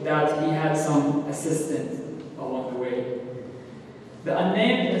 though, that he had some assistant along the way. The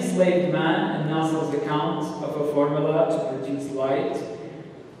unnamed enslaved man in Nasr's account of a formula to produce light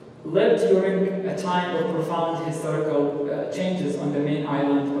lived during a time of profound historical changes on the main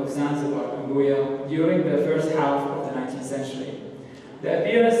island of Zanzibar, Unguja, during the first half of the 19th century. The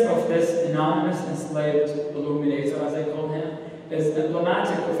appearance of this anonymous enslaved illuminator, as I call him, is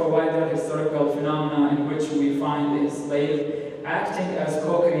emblematic of a wider historical phenomena in which we find the enslaved acting as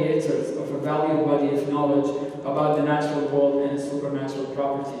co-creators of a valued body of knowledge about the natural world and its supernatural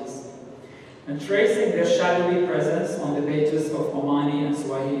properties. And tracing their shadowy presence on the pages of Omani and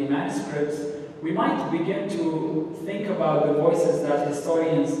Swahili manuscripts, we might begin to think about the voices that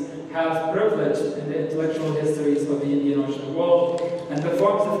historians have privileged in the intellectual histories of the Indian Ocean world and the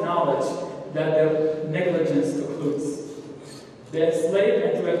forms of knowledge that their negligence occludes. The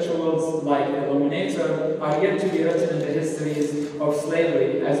enslaved intellectuals, like the Illuminator, are yet to be written in the histories of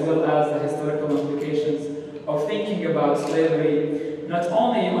slavery, as well as the historical implications of thinking about slavery, not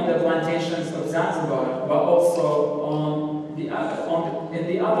only on the plantations of Zanzibar, but also in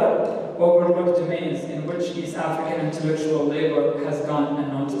the other overlooked domains in which East African intellectual labor has gone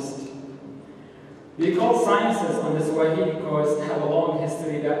unnoticed. The occult sciences on the Swahili coast have a long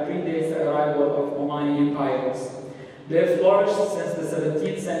history that predates the arrival of Omani empires. They have flourished since the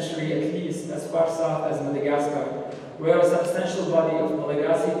 17th century, at least as far south as Madagascar, where a substantial body of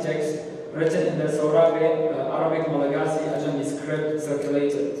Malagasy texts written in the Sorabe Arabic Malagasy Ajami script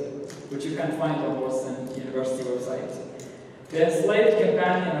circulated, which you can find on Boston University website. The enslaved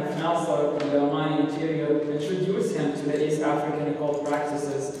companion of Nasr in the Omani interior introduced him to the East African occult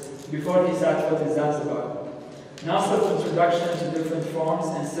practices before he set foot in Zanzibar. Nasr's introduction to different forms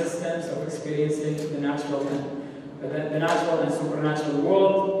and systems of experiencing the natural and supernatural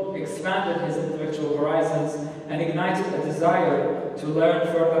world expanded his intellectual horizons and ignited a desire to learn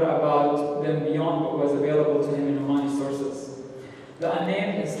further about them beyond what was available to him in Omani sources. The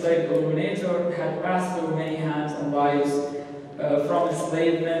unnamed enslaved illuminator had passed through many hands and lives, from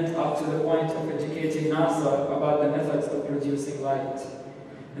enslavement up to the point of educating Nasr about the methods of producing light.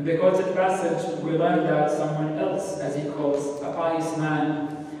 In the quoted passage, we learn that someone else, as he calls a pious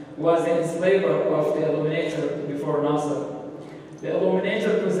man, was the enslaver of the illuminator before Nasser. The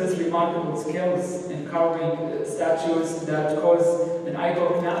illuminator possessed remarkable skills in carving statues that cause an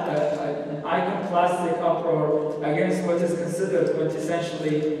iconoclastic uproar against what is considered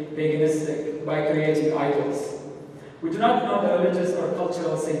quintessentially paganistic by creating idols. We do not know the religious or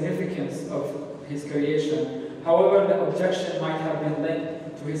cultural significance of his creation. However, the objection might have been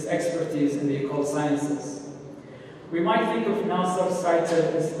linked to his expertise in the occult sciences. We might think of Nasser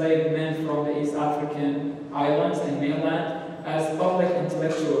cited enslaved men from the East African islands and mainland as public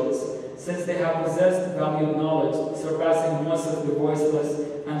intellectuals, since they have possessed valued knowledge, surpassing most of the voiceless,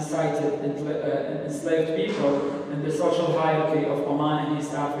 unsighted, enslaved people in the social hierarchy of Oman and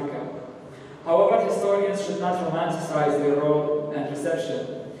East Africa. However, historians should not romanticize their role and reception,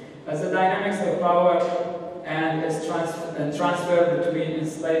 as the dynamics of power and its transfer between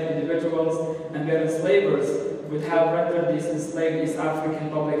enslaved individuals and their enslavers would have rendered these enslaved East African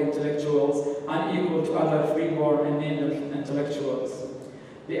public intellectuals unequal to other freeborn and native intellectuals.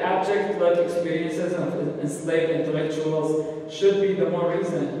 The abject lived experiences of enslaved intellectuals should be the more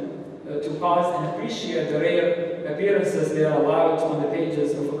reason to pause and appreciate the rare appearances they are allowed on the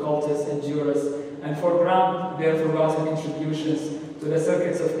pages of occultists and jurists, and foreground their forgotten contributions to the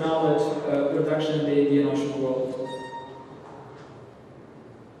circuits of knowledge production in the Indian Ocean world.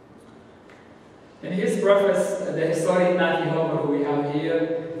 In his preface, the historian Matthew Homer, who we have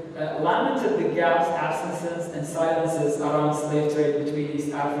here, lamented the gaps, absences, and silences around slave trade between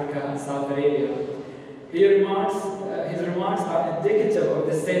East Africa and South Arabia. His remarks are indicative of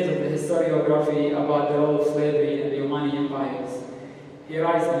the state of the historiography about the role of slavery in the Omani empires. He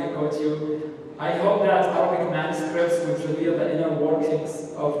writes, and I quote you, "I hope that Arabic manuscripts would reveal the inner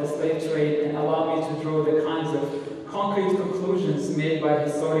workings of the slave trade and allow me to draw the kinds of concrete conclusions made by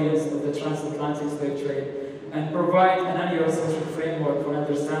historians of the transatlantic slave trade and provide an Anglo-centric framework for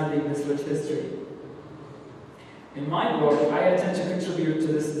understanding this rich history. In my work, I attempt to contribute to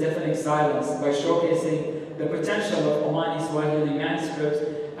this deafening silence by showcasing the potential of Omani Swahili manuscripts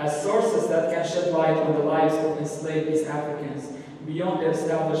as sources that can shed light on the lives of enslaved East Africans beyond their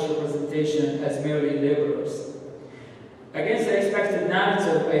established representation as merely laborers. Against the expected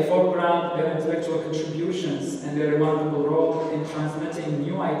narrative, I foreground their intellectual contributions and their remarkable role in transmitting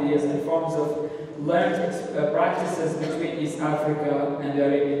new ideas and forms of learned practices between East Africa and the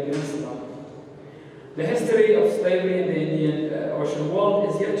Arabian Peninsula. The history of slavery in the Indian Ocean world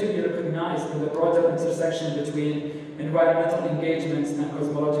is yet to be recognized in the broader intersection between environmental engagements and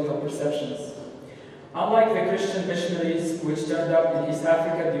cosmological perceptions. Unlike the Christian missionaries which turned up in East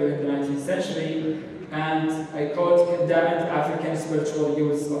Africa during the 19th century, and I quote, condemned African spiritual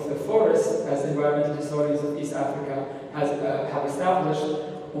use of the forest, as environmental historians of East Africa have established,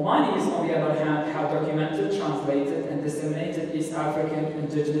 Omanis, on the other hand, have documented, translated, and disseminated East African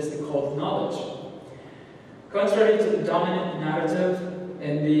indigenous occult knowledge. Contrary to the dominant narrative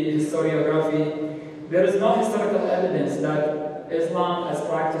in the historiography, there is no historical evidence that Islam, as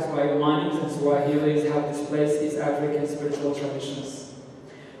practiced by Omanis and Swahilis, have displaced East African spiritual traditions.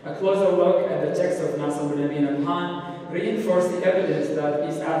 A closer look at the text of Nasr bin al-Khan reinforced the evidence that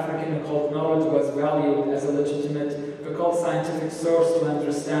East African occult knowledge was valued as a legitimate occult scientific source to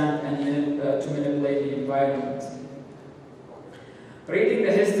understand and to manipulate the environment. Reading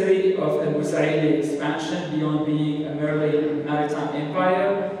the history of the U.S.A expansion beyond being a merely maritime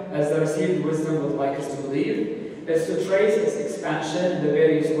empire, as the received wisdom would like us to believe, is to trace its expansion in the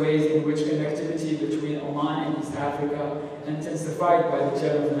various ways in which connectivity between Oman and East Africa intensified by the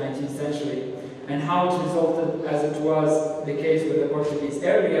turn of the 19th century, and how it resulted, as it was the case with the Portuguese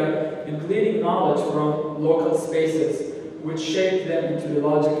area, in gleaning knowledge from local spaces, which shaped them into the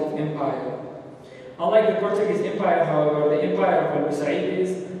logic of empire. Unlike the Portuguese Empire, however, the empire of the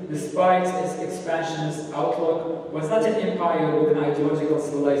U.S.A, despite its expansionist outlook, was not an empire with an ideological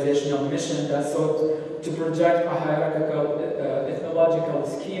civilizational mission that sought to project a hierarchical ethnological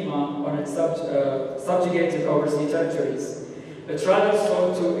schema on its subjugated overseas territories. It rather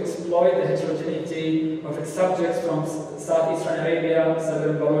sought to exploit the heterogeneity of its subjects from southeastern Arabia,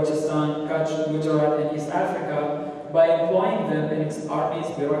 southern Balochistan, Kutch, Gujarat, and East Africa by employing them in its armies,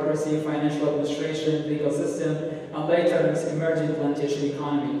 bureaucracy, financial administration, legal system, and later in its emerging plantation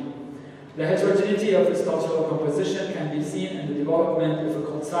economy. The heterogeneity of its cultural composition can be seen in the development of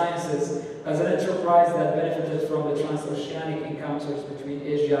occult sciences as an enterprise that benefited from the transoceanic encounters between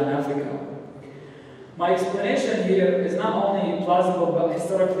Asia and Africa. My explanation here is not only plausible but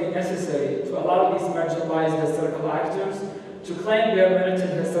historically necessary to allow these marginalized historical actors to claim their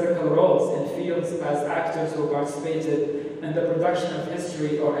merited historical roles in fields as actors who participated and the production of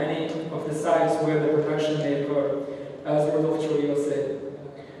history or any of the sites where the production may occur, as Rodolphe Chorio said.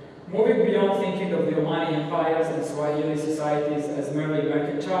 Moving beyond thinking of the Omani empires and Swahili societies as merely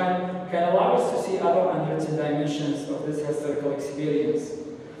mercantile can allow us to see other unwritten dimensions of this historical experience.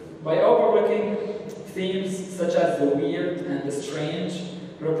 By overlooking themes such as the weird and the strange,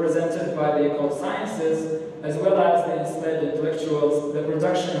 represented by the occult sciences, as well as the enslaved intellectuals, the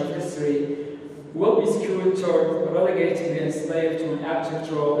production of history will be skewed toward relegating the enslaved to an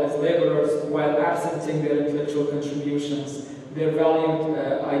abject role as laborers while absenting their intellectual contributions, their valued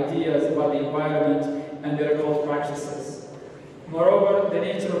ideas about the environment, and their occult practices. Moreover, the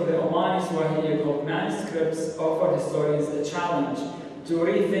nature of the Omani Swahili occult manuscripts offer historians a challenge to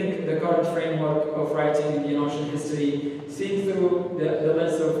rethink the current framework of writing Indian Ocean history, seen through the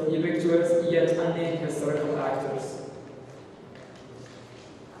lens of ubiquitous yet unnamed historical actors.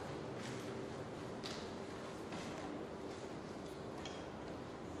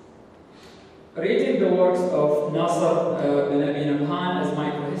 Reading the works of Nasser bin Abi Nabhan as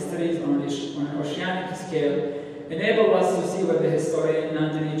microhistories on an oceanic scale enable us to see what the historian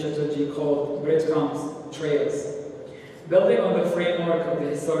Nandini Chatterjee called breadcrumbs, trails. Building on the framework of the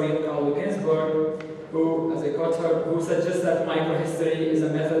historian Carl Ginsberg, who, as I quote her, who suggests that microhistory is a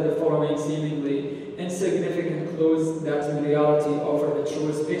method of following seemingly insignificant clues that in reality offer the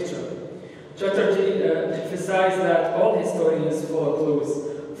truest picture. Chatterjee emphasized that all historians follow clues.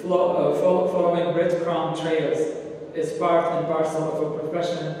 Following breadcrumb trails is part and parcel of a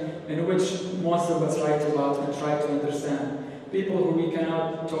profession in which most of us write about and try to understand. People who we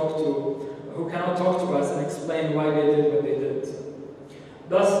cannot talk to, who cannot talk to us and explain why they did what they did.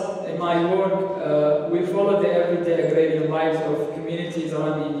 Thus, in my work, we follow the everyday agrarian lives of communities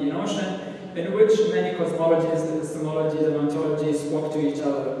around the Indian Ocean, in which many cosmologies, epistemologies, and ontologies spoke to each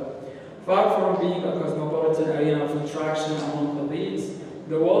other. Far from being a cosmopolitan arena of interaction among elites,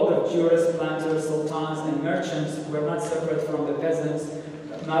 the world of jurists, planters, sultans, and merchants were not separate from the peasants,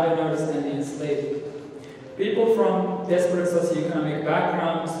 mariners, and the enslaved. People from disparate socioeconomic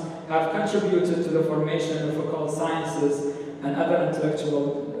backgrounds have contributed to the formation of occult sciences and other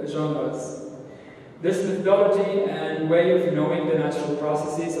intellectual genres. This methodology and way of knowing the natural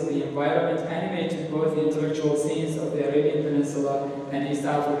processes of the environment animated both the intellectual scenes of the Arabian Peninsula and East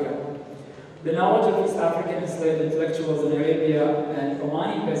Africa. The knowledge of East African enslaved intellectuals in Arabia and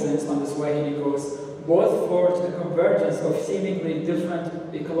Omani peasants on the Swahili coast both forged a convergence of seemingly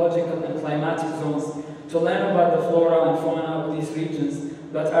different ecological and climatic zones to learn about the flora and fauna of these regions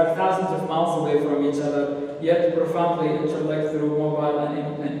that are thousands of miles away from each other, yet profoundly interlinked through mobile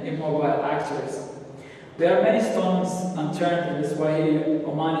and immobile actors. There are many stones unturned in the Swahili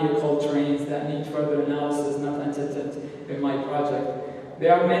Omani occult terrains that need further analysis not entered in my project.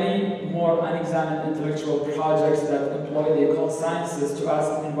 There are many more unexamined intellectual projects that employ the occult sciences to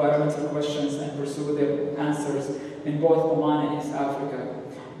ask environmental questions and pursue their answers in both Oman and East Africa.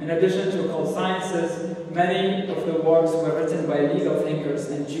 In addition to occult sciences, many of the works were written by legal thinkers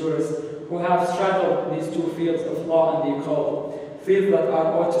and jurists who have straddled these two fields of law and the occult, fields that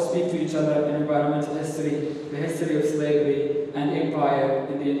are ought to speak to each other in environmental history, the history of slavery, and empire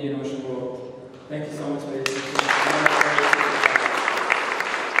in the Indian Ocean world. Thank you so much for your attention.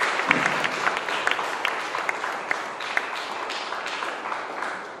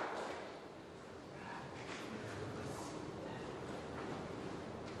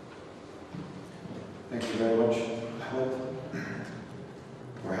 Thank you very much, Ahmed.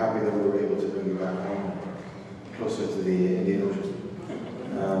 We're happy that we were able to bring you back home, closer to the Indian Ocean.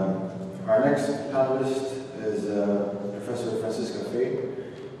 Our next panelist is Professor Franziska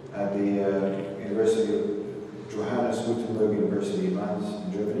at the University of Johannes, Gutenberg-University, Mainz,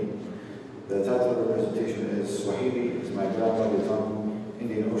 in Germany. The title of the presentation is Swahili is My Grandmother Tongue,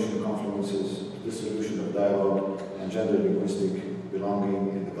 Indian Ocean Confluences, Dissolution of Dialogue, and Gender Linguistic Belonging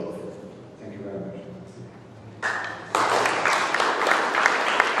in the Gulf. Thank you very much.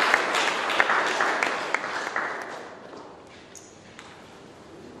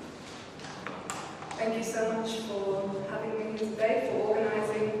 Thank you so much for having me here today, for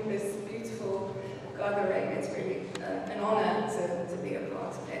organising this beautiful gathering. It's really an honour to be a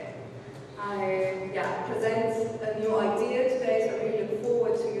part of it. I present a new idea today, so I really look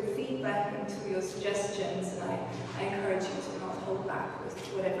forward to your feedback and to your suggestions, and I encourage you to not hold back with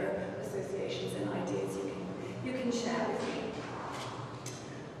whatever associations and ideas you can share with me.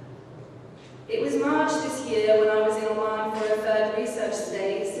 It was March this year when I was in Oman for a third research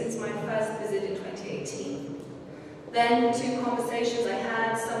stay since my first visit in 2018. Then, two conversations I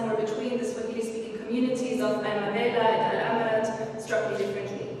had somewhere between the Swahili-speaking communities of Al-Mabela and Al-Amarat struck me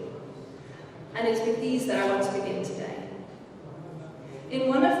differently. And it's with these that I want to begin today. In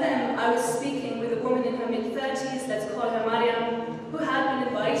one of them, I was speaking with a woman in her mid-30s, let's call her Mariam, who had been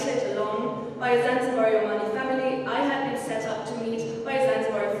invited along by a Zanzibari Omani family I had been set up to meet by a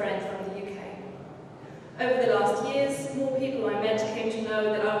Zanzibari friend from the UK. Over the last years, more people I met came to know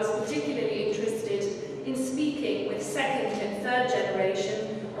that I was particularly interested in speaking with second and third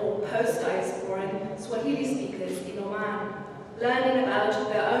generation or post-diasporan Swahili speakers in Oman, learning about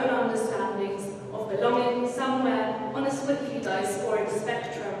their own understandings of belonging somewhere on a Swahili diasporic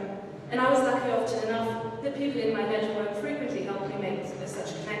spectrum. And I was lucky often enough that people in my network frequently helped me make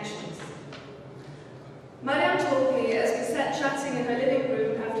such connections. Mariam told me as we sat chatting in her living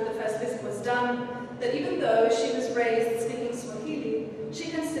room after the first visit was done, that even though she was raised speaking Swahili,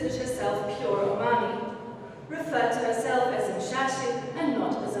 she considered herself pure Omani, referred to herself as Mshashi and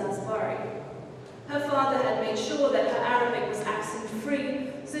not as Zanzibari. Her father had made sure that her Arabic was accent-free,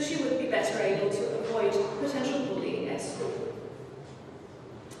 so she would be better able to avoid potential bullying at school.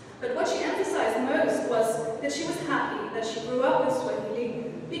 But what she emphasized most was that she was happy that she grew up with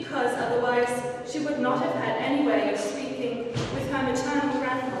Swahili, because otherwise she would not have had any way of speaking with her maternal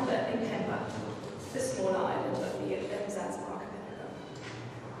grandmother in Pemba, the smaller island of the Zanzibar archipelago.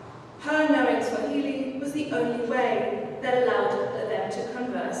 Her knowing Swahili was the only way that allowed them to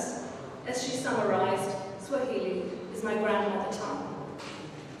converse. As she summarized, Swahili is my grandmother tongue.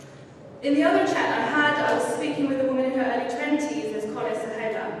 In the other chat I was speaking with a woman in her early 20s, let's call her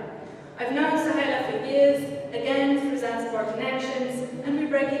Sahela. I've known Sahela for years, again through Zanzibar connections, and we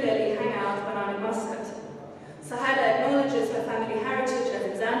regularly hang out when I'm in Muscat. Sahela acknowledges her family heritage as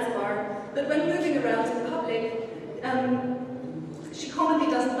in Zanzibar, but when moving around in public, she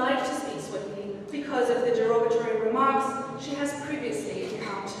commonly doesn't like to speak Swahili because of the derogatory remarks she has previously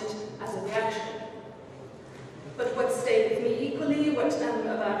encountered as a reaction. But what stayed with me equally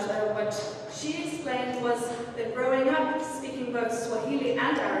about what she explained was that growing up speaking both Swahili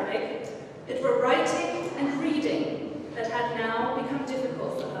and Arabic, it were writing and reading that had now become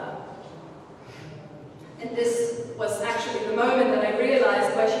difficult for her. And this was actually the moment that I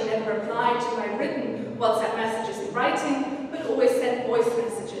realized why she never replied to my written WhatsApp messages in writing, but always sent voice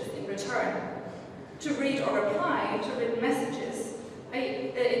messages in return. To read or reply to written messages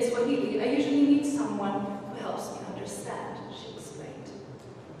in Swahili, I usually need someone who helps me understand, she explained.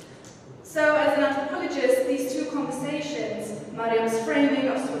 So as an anthropologist, these two conversations, Mariam's framing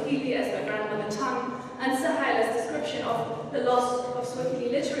of Swahili as my grandmother tongue and Sahela's description of the loss of Swahili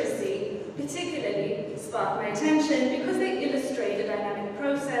literacy, particularly sparked my attention because they illustrate a dynamic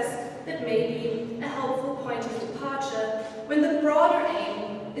process that may be a helpful point of departure when the broader aim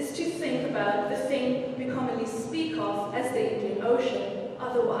is to think about the thing we commonly speak of as the Indian Ocean,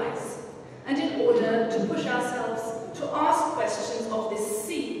 otherwise, and in order to push ourselves to ask questions of this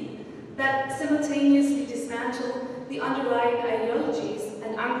sea that simultaneously dismantle the underlying ideologies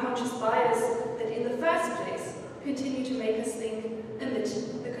and unconscious bias that in the first place continue to make us think amid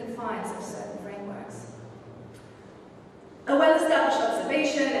the confines of certain frameworks. A well-established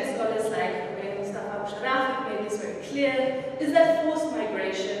observation, and scholars like have made this very clear, is that forced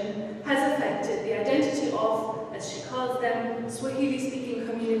migration has affected the identity of, as she calls them, Swahili-speaking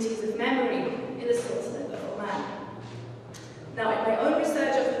communities of memory in the Sultanate of Oman. Now, in my own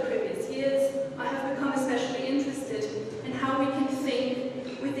research over the previous years, I have become especially interested in how we can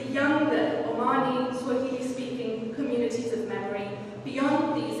think with the younger Omani Swahili-speaking communities of memory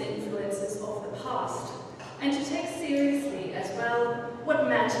beyond these influences of the past, and to take seriously as well what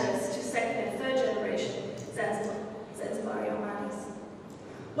matters to second and third generation Zanzibari Omanis.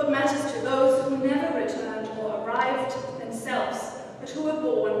 What matters to those who never returned or arrived themselves, but who were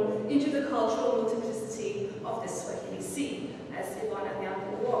born into the cultural multiplicity of the Swahili Sea, as Ivana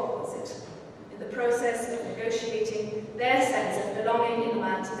Nyambo calls it, in the process of negotiating their sense of belonging in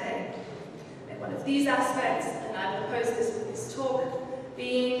Oman today. And one of these aspects, and I propose this with this talk,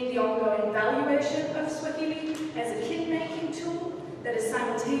 being the ongoing valuation of Swahili as a kin-making tool that is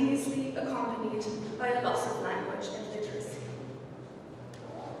simultaneously accompanied by a loss of language and literacy.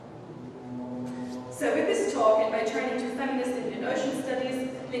 So with this talk, and by turning to feminist Indian Ocean studies,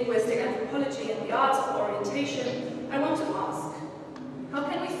 linguistic anthropology, and the arts of orientation, I want to ask, how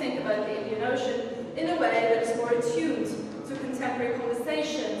can we think about the Indian Ocean in a way that is more attuned to contemporary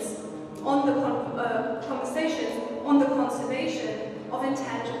conversations on the conservation of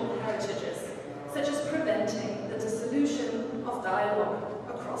intangible heritages, such as preventing the dissolution of dialogue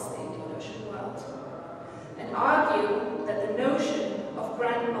across the Indian Ocean world, and argue that the notion of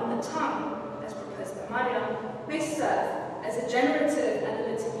grandmother tongue, as proposed by Mariam, may serve as a generative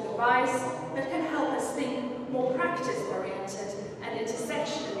analytical device that can help us think more practice-oriented and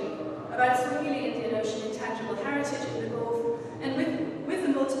intersectionally about Swahili Indian Ocean intangible heritage in the Gulf, and with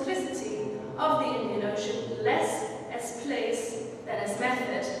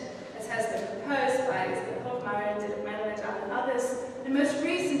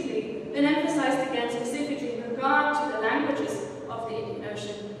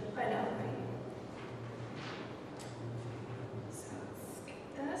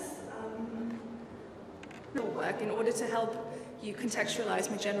work in order to help you contextualize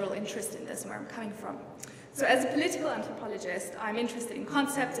my general interest in this and where I'm coming from. So as a political anthropologist, I'm interested in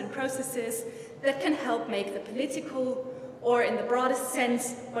concepts and processes that can help make the political, or in the broadest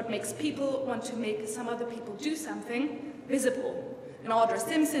sense, what makes people want to make some other people do something, visible. And Audra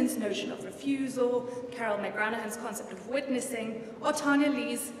Simpson's notion of refusal, Carol McGranahan's concept of witnessing, or Tanya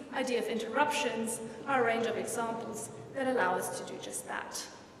Lee's idea of interruptions are a range of examples that allow us to do just that.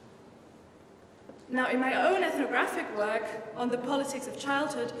 Now, in my own ethnographic work on the politics of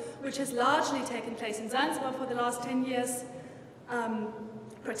childhood, which has largely taken place in Zanzibar for the last 10 years,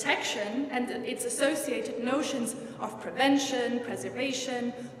 protection and its associated notions of prevention,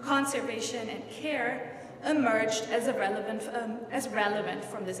 preservation, conservation, and care emerged as relevant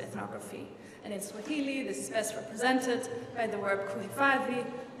from this ethnography. And in Swahili, this is best represented by the verb kuhifadhi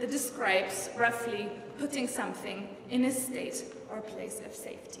that describes roughly putting something in a state or place of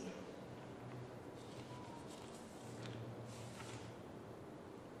safety.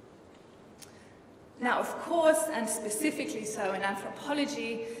 Now, of course, and specifically so in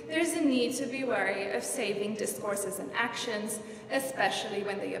anthropology, there's a need to be wary of saving discourses and actions, especially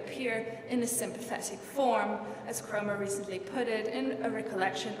when they appear in a sympathetic form, as Cromer recently put it in a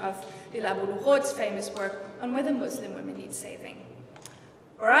recollection of Lila Bulughot's famous work on whether Muslim women need saving.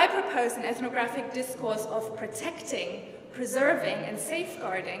 Or I propose an ethnographic discourse of protecting, preserving, and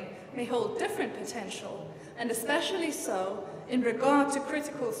safeguarding may hold different potential, and especially so in regard to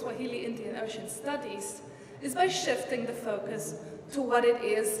critical Swahili Indian Ocean studies, is by shifting the focus to what it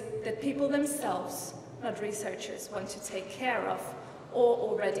is that people themselves, not researchers, want to take care of or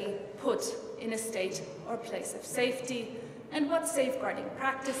already put in a state or place of safety, and what safeguarding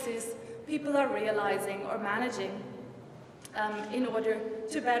practices people are realizing or managing in order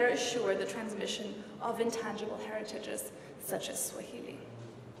to better assure the transmission of intangible heritages such as Swahili.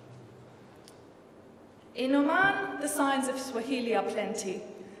 In Oman, the signs of Swahili are plenty,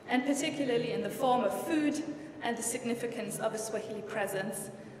 and particularly in the form of food and the significance of a Swahili presence.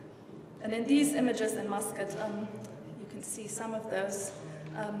 And in these images in Muscat, you can see some of those.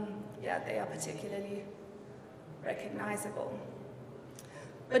 Yeah, they are particularly recognizable.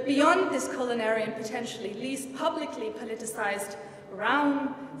 But beyond this culinary and potentially least publicly politicized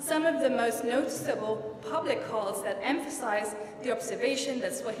realm, some of the most noticeable public calls that emphasize the observation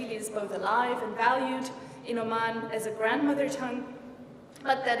that Swahili is both alive and valued in Oman as a grandmother tongue,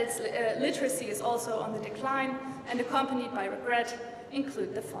 but that its literacy is also on the decline and accompanied by regret,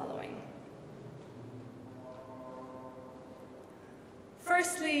 include the following.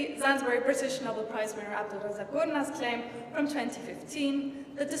 Firstly, Zanzibari British Nobel Prize winner Abdul Razak Gurna's claim from 2015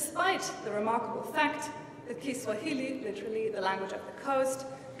 that despite the remarkable fact that Kiswahili, literally the language of the coast,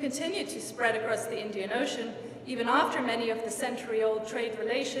 continued to spread across the Indian Ocean even after many of the century-old trade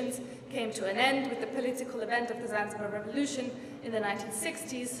relations came to an end with the political event of the Zanzibar Revolution in the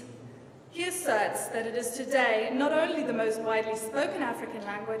 1960s, he asserts that it is today not only the most widely spoken African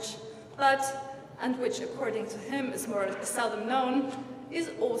language, but, and which according to him is more seldom known, is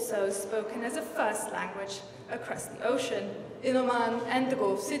also spoken as a first language across the ocean in Oman and the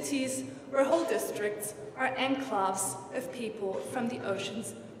Gulf cities, where whole districts are enclaves of people from the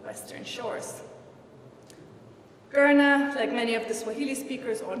ocean's western shores. Gurna, like many of the Swahili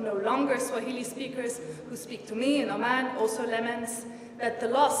speakers or no longer Swahili speakers who speak to me in Oman, also laments that the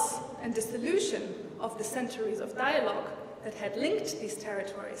loss and dissolution of the centuries of dialogue that had linked these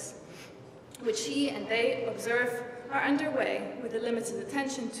territories, which he and they observe are underway with a limited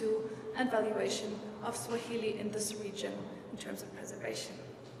attention to and valuation of Swahili in this region in terms of preservation.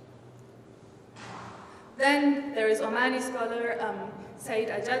 Then there is Omani scholar Said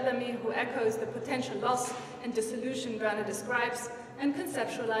Ajadami, who echoes the potential loss and dissolution Gurna describes and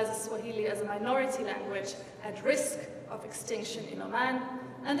conceptualizes Swahili as a minority language at risk of extinction in Oman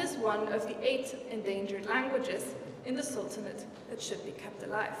and as one of the 8 endangered languages in the Sultanate that should be kept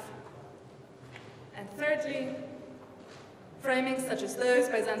alive. And thirdly, framings such as those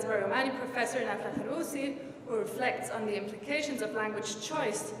by Zanzibar Omani professor Nafla Kharousi, who reflects on the implications of language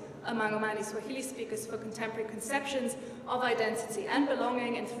choice among Omani Swahili speakers for contemporary conceptions of identity and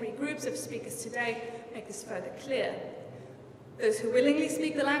belonging in 3 groups of speakers today, make this further clear. Those who willingly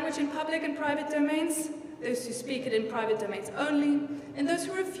speak the language in public and private domains, those who speak it in private domains only, and those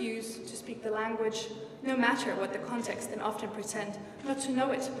who refuse to speak the language, no matter what the context, and often pretend not to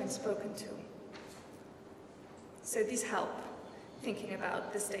know it when spoken to. So these help thinking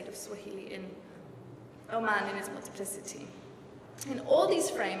about the state of Swahili in Oman in its multiplicity. In all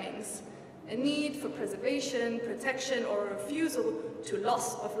these framings, a need for preservation, protection, or a refusal to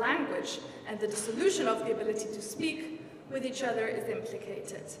loss of language and the dissolution of the ability to speak with each other is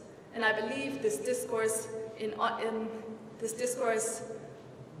implicated. And I believe this discourse this discourse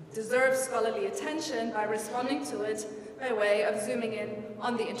deserves scholarly attention by responding to it by way of zooming in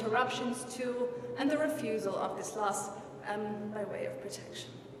on the interruptions to and the refusal of this loss by way of protection.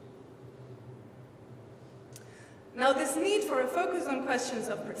 Now, this need for a focus on questions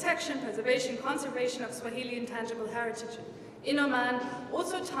of protection, preservation, conservation of Swahili intangible heritage in Oman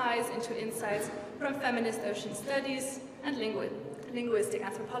also ties into insights from feminist ocean studies and linguistic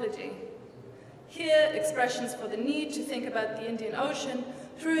anthropology. Here, expressions for the need to think about the Indian Ocean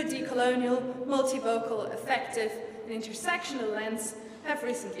through a decolonial, multivocal, effective, and intersectional lens have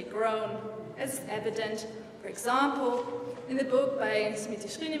recently grown, as is evident, for example, in the book by Smriti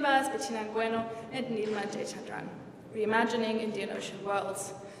Srinivas, Bettina Ngueno, and Nilma Jayachandran, Reimagining Indian Ocean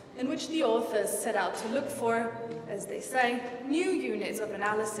Worlds, in which the authors set out to look for, as they say, new units of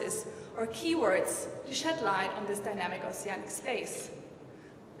analysis or keywords to shed light on this dynamic oceanic space,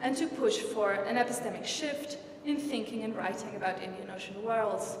 and to push for an epistemic shift in thinking and writing about Indian Ocean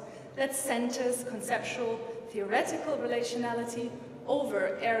worlds that centers conceptual, theoretical relationality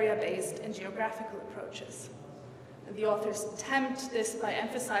over area-based and geographical approaches. And the authors attempt this by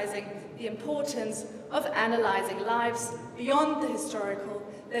emphasizing the importance of analyzing lives beyond the historical,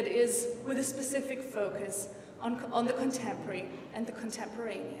 that is, with a specific focus on the contemporary and the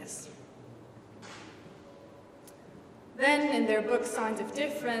contemporaneous. Then, in their book Signs of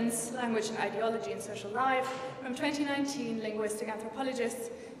Difference, Language and Ideology in Social Life, from 2019, linguistic anthropologists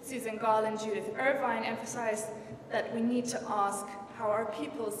Susan Gall and Judith Irvine emphasized that we need to ask how our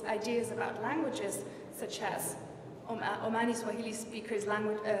people's ideas about languages, such as Omani Swahili speakers'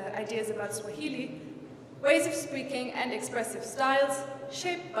 ideas about Swahili, ways of speaking and expressive styles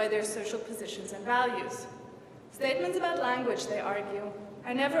shaped by their social positions and values. Statements about language, they argue,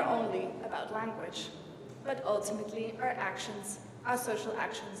 are never only about language, but ultimately our actions, our social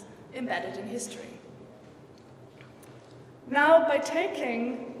actions, embedded in history. Now, by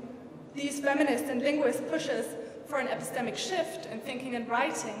taking these feminist and linguist pushes for an epistemic shift in thinking and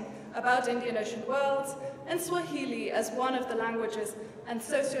writing about Indian Ocean worlds, and Swahili as one of the languages and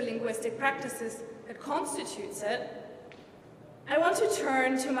sociolinguistic practices that constitutes it, I want to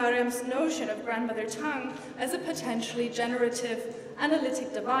turn to Mariam's notion of grandmother tongue as a potentially generative,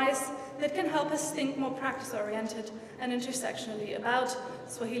 analytic device that can help us think more practice-oriented and intersectionally about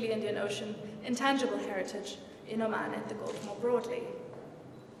Swahili Indian Ocean intangible heritage in Oman and the Gulf more broadly.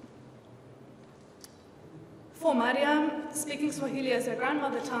 For Mariam, speaking Swahili as her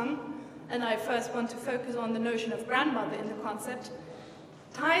grandmother tongue, and I first want to focus on the notion of grandmother in the concept,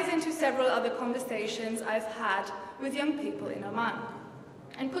 ties into several other conversations I've had with young people in Oman,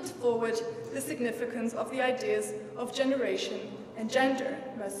 and puts forward the significance of the ideas of generation and gender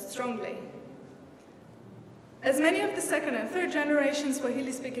most strongly. As many of the second and third generation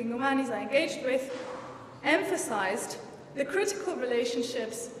Swahili-speaking Omanis I engaged with emphasized the critical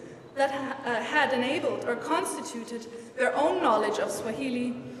relationships that had enabled or constituted their own knowledge of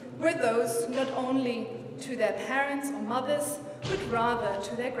Swahili were those not only to their parents or mothers, but rather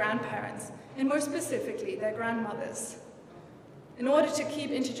to their grandparents, and more specifically, their grandmothers. In order to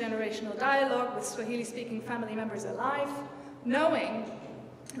keep intergenerational dialogue with Swahili-speaking family members alive, knowing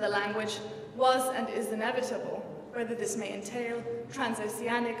the language was and is inevitable, whether this may entail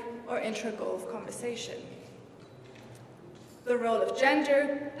transoceanic or intra-Gulf conversation. The role of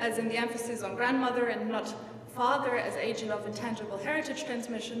gender, as in the emphasis on grandmother and not father as agent of intangible heritage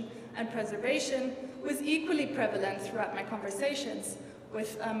transmission and preservation, was equally prevalent throughout my conversations,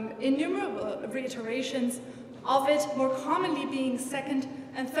 with innumerable reiterations of it more commonly being second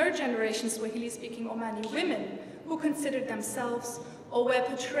and third generation Swahili-speaking Omani women who considered themselves or were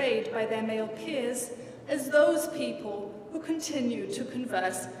portrayed by their male peers as those people who continued to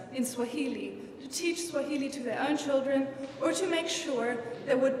converse in Swahili, to teach Swahili to their own children, or to make sure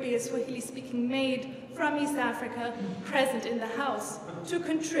there would be a Swahili-speaking maid from East Africa present in the house to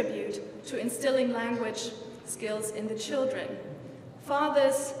contribute to instilling language skills in the children.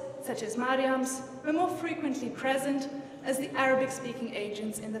 Fathers, such as Mariam's, were more frequently present as the Arabic-speaking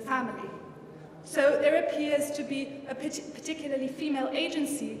agents in the family. So there appears to be a particularly female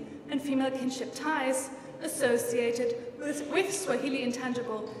agency and female kinship ties associated with Swahili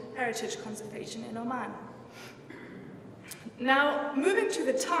intangible heritage conservation in Oman. Now, moving to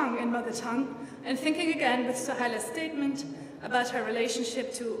the tongue and mother tongue, and thinking again with Sohaila's statement about her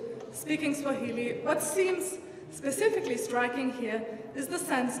relationship to speaking Swahili, what seems specifically striking here is the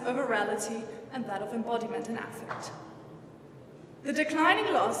sense of orality and that of embodiment and affect. The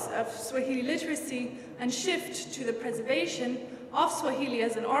declining loss of Swahili literacy and shift to the preservation of Swahili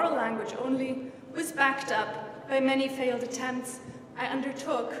as an oral language only was backed up by many failed attempts I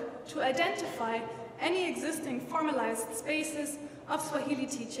undertook to identify any existing formalized spaces of Swahili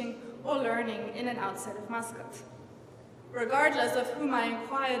teaching or learning in and outside of Muscat. Regardless of whom I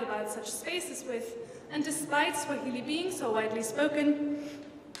inquired about such spaces with, and despite Swahili being so widely spoken,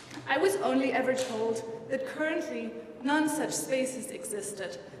 I was only ever told that currently none such spaces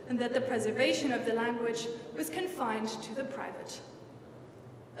existed, and that the preservation of the language was confined to the private.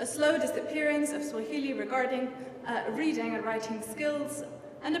 A slow disappearance of Swahili regarding reading and writing skills,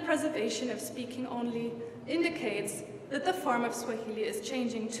 and a preservation of speaking only indicates that the form of Swahili is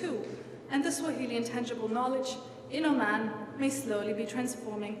changing too, and the Swahili intangible knowledge in Oman may slowly be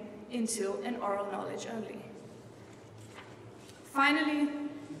transforming into an oral knowledge only. Finally,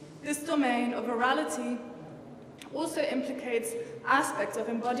 this domain of orality also implicates aspects of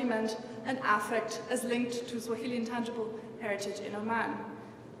embodiment and affect as linked to Swahili intangible heritage in Oman.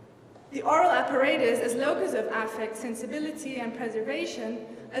 The oral apparatus as locus of affect, sensibility, and preservation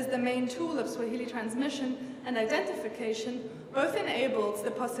as the main tool of Swahili transmission and identification both enables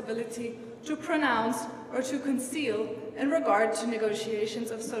the possibility to pronounce or to conceal in regard to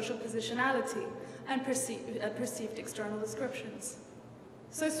negotiations of social positionality and perceived external descriptions.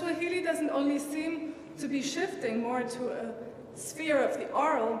 So Swahili doesn't only seem to be shifting more to a sphere of the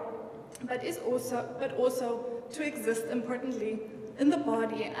oral, but also to exist importantly in the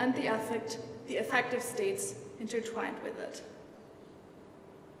body and the affective states intertwined with it.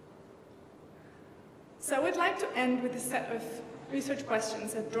 So I would like to end with a set of research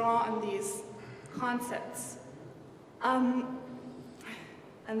questions that draw on these concepts. And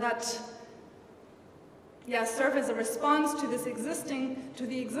that serve as a response to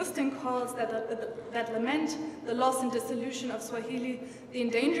the existing calls that lament the loss and dissolution of Swahili, the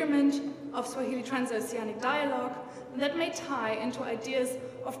endangerment of Swahili transoceanic dialogue, and that may tie into ideas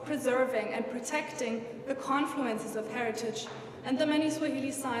of preserving and protecting the confluences of heritage and the many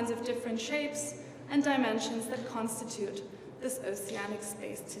Swahili signs of different shapes and dimensions that constitute this oceanic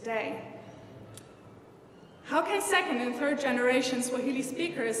space today. How can second and third generation Swahili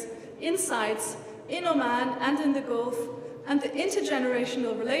speakers' insights in Oman and in the Gulf, and the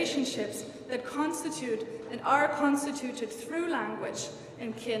intergenerational relationships that constitute and are constituted through language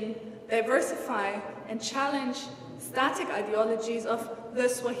and kin, diversify and challenge static ideologies of the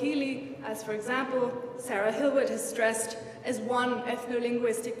Swahili, as for example, Sarah Hillwood has stressed, as one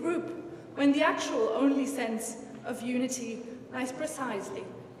ethno-linguistic group, when the actual only sense of unity lies precisely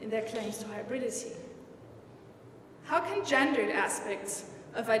in their claims to hybridity? How can gendered aspects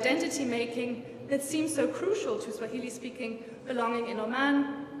of identity making that seem so crucial to Swahili-speaking belonging in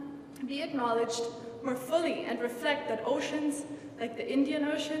Oman be acknowledged more fully and reflect that oceans, like the Indian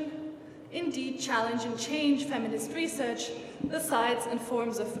Ocean, indeed challenge and change feminist research, the sides and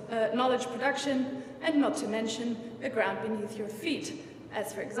forms of knowledge production, and not to mention the ground beneath your feet,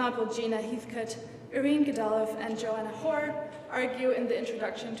 as for example Gina Heathcote, Irene Gedalov, and Joanna Hoare argue in the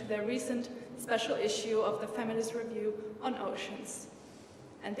introduction to their recent special issue of the Feminist Review on Oceans.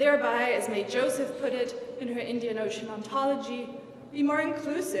 And thereby, as Mae Joseph put it in her Indian Ocean ontology, be more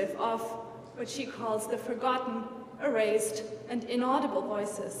inclusive of what she calls the forgotten, erased, and inaudible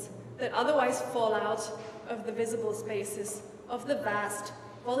voices that otherwise fall out of the visible spaces of the vast,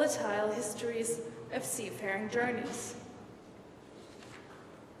 volatile histories of seafaring journeys.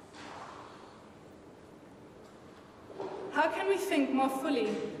 How can we think more fully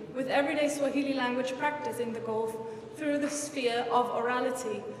with everyday Swahili language practice in the Gulf through the sphere of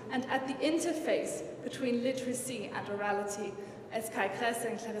orality and at the interface between literacy and orality, as Kai Kresse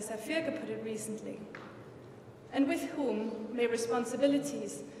and Clarissa Firke put it recently? And with whom may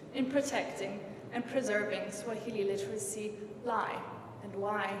responsibilities in protecting and preserving Swahili literacy lie, and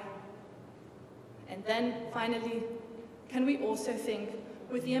why? And then, finally, can we also think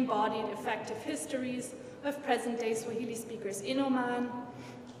with the embodied effective histories of present-day Swahili speakers in Oman,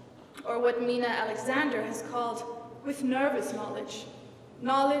 or what Mina Alexander has called with nervous knowledge,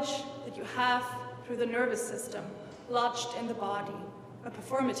 knowledge that you have through the nervous system, lodged in the body, a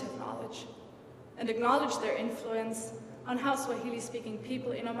performative knowledge, and acknowledge their influence on how Swahili-speaking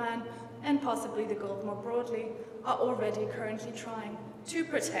people in Oman, and possibly the Gulf more broadly, are already currently trying to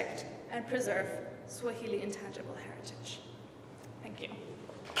protect and preserve Swahili intangible heritage. Thank you.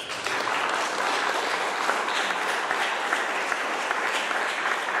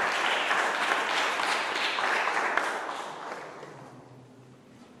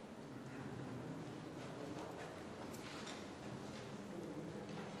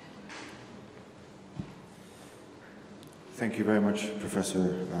 Thank you very much,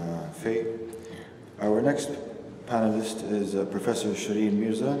 Professor Faye. Our next panelist is Professor Shireen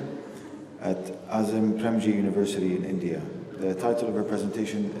Mirza at Azim Premji University in India. The title of her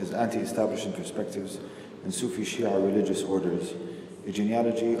presentation is Anti-Establishment Perspectives in Sufi-Shia Religious Orders, a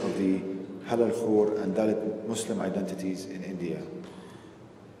genealogy of the Halalkhor and Dalit Muslim identities in India.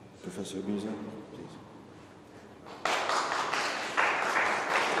 Professor Mirza, please.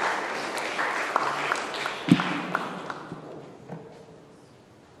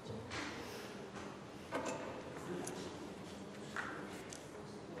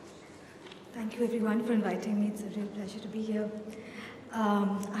 Thank you everyone for inviting me. It's a real pleasure to be here.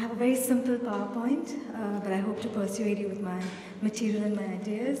 I have a very simple PowerPoint, but I hope to persuade you with my material and my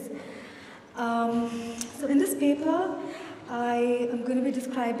ideas. So in this paper, I am going to be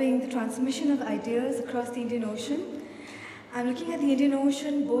describing the transmission of ideas across the Indian Ocean. I'm looking at the Indian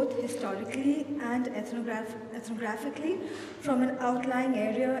Ocean both historically and ethnographically from an outlying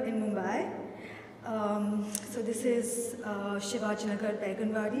area in Mumbai. So this is Shivajinagar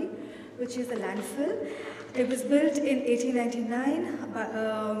Baiganwadi, which is a landfill. It was built in 1899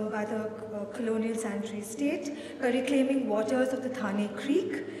 by the colonial sanitary state by reclaiming waters of the Thane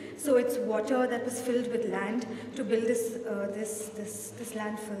Creek. So it's water that was filled with land to build this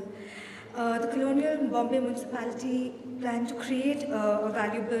landfill. The colonial Bombay municipality planned to create a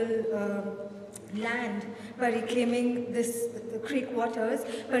valuable land by reclaiming the creek waters,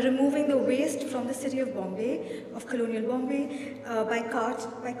 by removing the waste from the city of Bombay, of colonial Bombay, by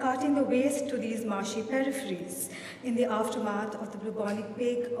carting the waste to these marshy peripheries in the aftermath of the bubonic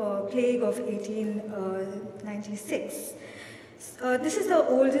plague of 1896. This is the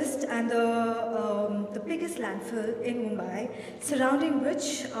oldest and the biggest landfill in Mumbai, surrounding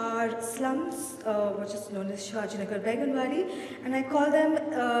which are slums, which is known as Shivajinagar Baiganwadi, and I call them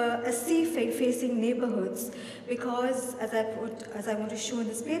as sea-facing neighborhoods because, as I want to show in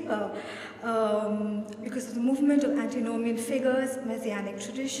this paper, because of the movement of antinomian figures, messianic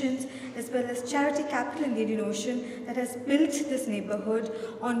traditions, as well as charity capital in the Indian Ocean that has built this neighborhood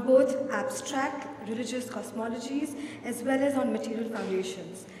on both abstract religious cosmologies as well as on material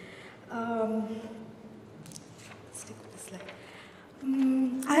foundations. Let's take this slide.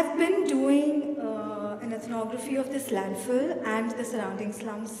 I've been doing an ethnography of this landfill and the surrounding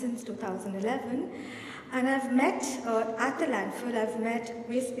slums since 2011. And I've met, at the landfill, I've met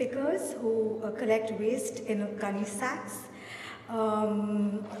waste pickers who collect waste in gunny sacks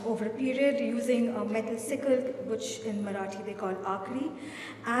over a period using a metal sickle, which in Marathi they call akri.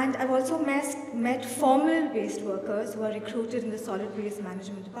 And I've also met formal waste workers who are recruited in the solid waste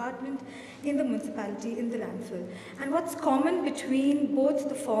management department in the municipality, in the landfill. And what's common between both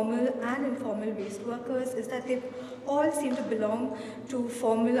the formal and informal waste workers is that they all seem to belong to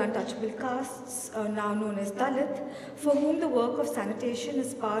formal untouchable castes, now known as Dalit, for whom the work of sanitation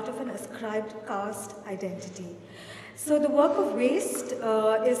is part of an ascribed caste identity. So the work of waste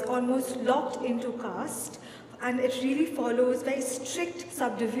is almost locked into caste, and it really follows very strict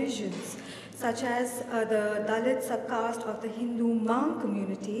subdivisions, such as the Dalit subcaste of the Hindu Mang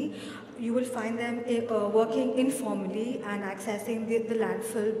community. You will find them working informally and accessing the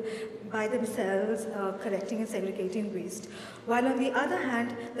landfill by themselves, collecting and segregating waste. While on the other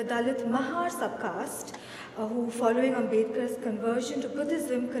hand, the Dalit Mahar subcaste, who following Ambedkar's conversion to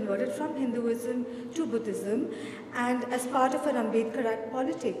Buddhism, converted from Hinduism to Buddhism, and as part of an Ambedkarite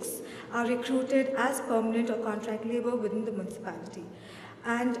politics, are recruited as permanent or contract labor within the municipality.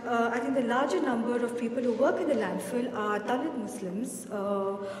 And I think the larger number of people who work in the landfill are Dalit Muslims,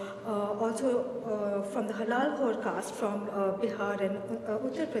 also from the Halalkhor caste from Bihar and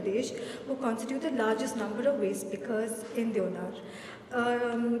Uttar Pradesh, who constitute the largest number of waste pickers in Deonar.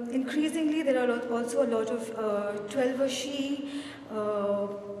 Increasingly, there are also a lot of 12-Shi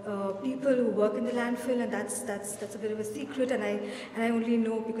people who work in the landfill, and that's a bit of a secret, and I only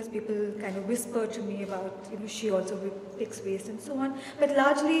know because people kind of whisper to me about, she also picks waste and so on. But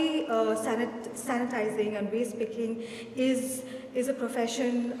largely, sanitizing and waste picking is a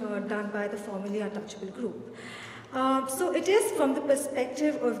profession done by the formerly untouchable group. So it is from the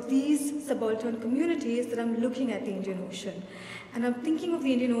perspective of these subaltern communities that I'm looking at the Indian Ocean. And I'm thinking of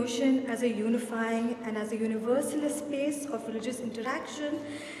the Indian Ocean as a unifying and as a universalist space of religious interaction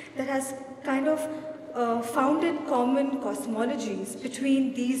that has kind of founded common cosmologies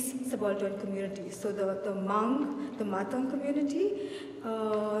between these subaltern communities. So the Mang, the Matang community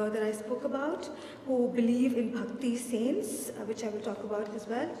that I spoke about, who believe in Bhakti saints, which I will talk about as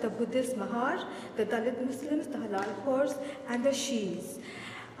well, the Buddhist Mahar, the Dalit Muslims, the Halalkhors, and the Shis.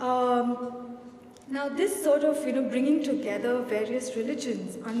 Now, this sort of, bringing together various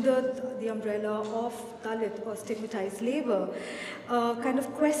religions under the umbrella of Dalit or stigmatized labor kind of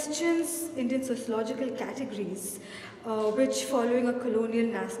questions Indian sociological categories, which, following a colonial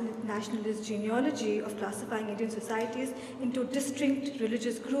nationalist genealogy of classifying Indian societies into distinct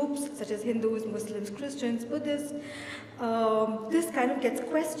religious groups such as Hindus, Muslims, Christians, Buddhists, this kind of gets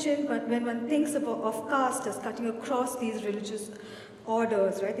questioned, but when one thinks of caste as cutting across these religious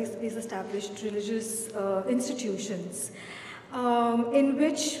orders, right, these established religious institutions, in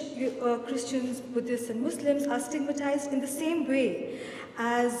which Christians, Buddhists, and Muslims are stigmatized in the same way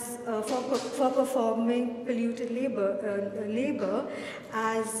as for performing polluted labor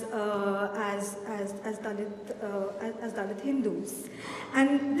as Dalit Hindus,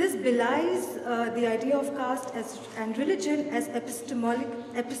 and this belies the idea of caste and religion as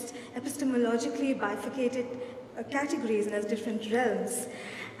epistemologically bifurcated categories and as different realms,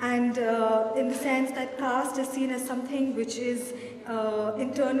 and in the sense that caste is seen as something which is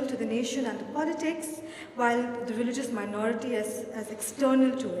internal to the nation and to politics, while the religious minority as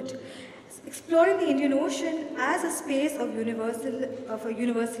external to it. Exploring the Indian Ocean as a space of a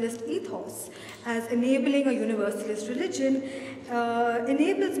universalist ethos, as enabling a universalist religion,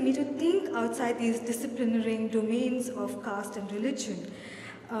 enables me to think outside these disciplinary domains of caste and religion.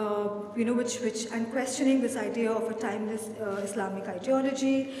 Which and questioning this idea of a timeless Islamic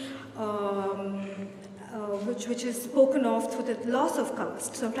ideology, which is spoken of through the loss of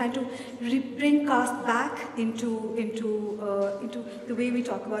caste. So I'm trying to bring caste back into the way we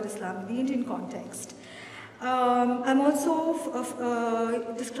talk about Islam in the Indian context. I'm also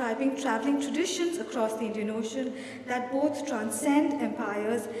describing traveling traditions across the Indian Ocean that both transcend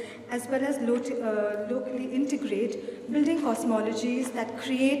empires as well as locally integrate, building cosmologies that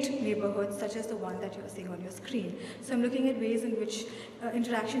create neighborhoods such as the one that you're seeing on your screen. So I'm looking at ways in which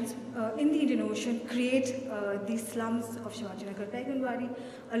interactions in the Indian Ocean create these slums of Shivajinagar, Baigunwadi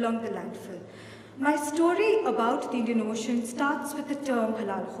along the landfill. My story about the Indian Ocean starts with the term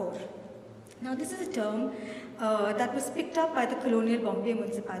Halalkhor. Now, this is a term that was picked up by the colonial Bombay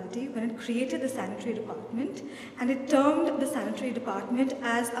municipality when it created the sanitary department, and it termed the sanitary department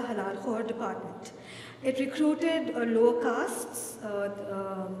as a Halalkhor department. It recruited lower castes,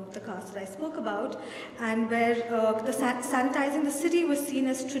 the caste that I spoke about, and where sanitizing the city was seen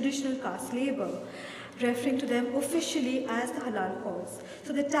as traditional caste labor, referring to them officially as the Halalkhors.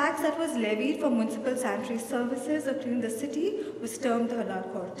 So the tax that was levied for municipal sanitary services of cleaning the city was termed the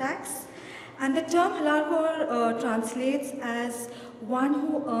Halalkhor tax. And the term Halalkhor translates as one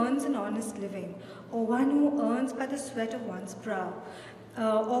who earns an honest living, or one who earns by the sweat of one's brow,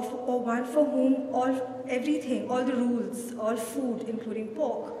 or one for whom everything, all the rules, all food, including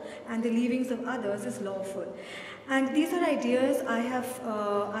pork, and the leavings of others is lawful. And these are ideas I have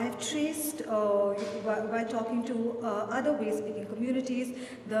traced while talking to other way-speaking communities,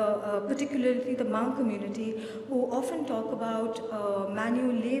 particularly the Hmong community, who often talk about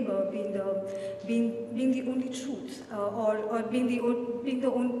manual labor being the only truth, or being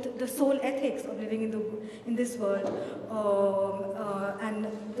the sole ethics of living in this world, and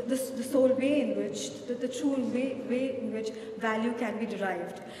the sole way in which the true way in which value can be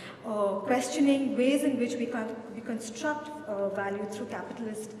derived. Questioning ways in which we construct value through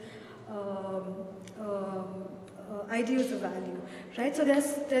capitalist ideas of value, right? So there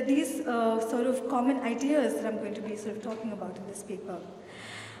are these sort of common ideas that I'm going to be sort of talking about in this paper.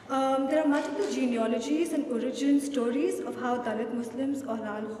 There are multiple genealogies and origin stories of how Dalit Muslims or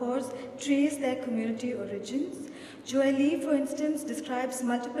Halalkhors trace their community origins. Joel Lee, for instance, describes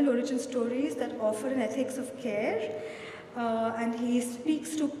multiple origin stories that offer an ethics of care. And he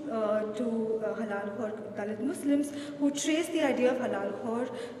speaks to Halalkhor Dalit Muslims who trace the idea of Halalkhor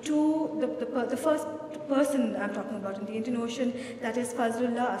to the first person I'm talking about in the Indian Ocean, that is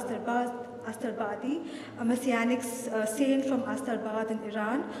Fazlullah Astarbadi, a messianic saint from Astarbad in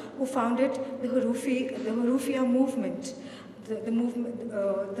Iran, who founded the Hurufiyya movement,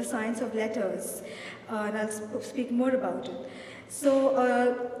 the science of letters, and I'll speak more about it. So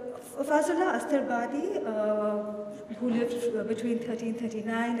Fazlullah Astarbadi, who lived between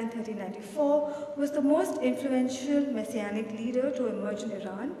 1339 and 1394, was the most influential messianic leader to emerge in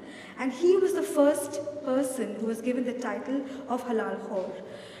Iran, and he was the first person who was given the title of Halalkhor,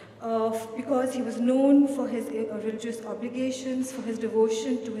 because he was known for his religious obligations, for his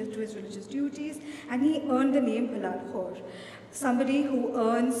devotion to his religious duties, and he earned the name Halalkhor, somebody who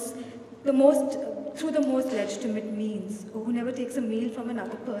earns through the most legitimate means, or who never takes a meal from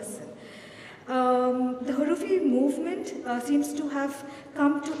another person. The Hurufi movement seems to have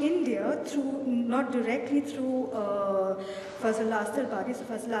come to India through, not directly through Fazlullah Astarbadi. So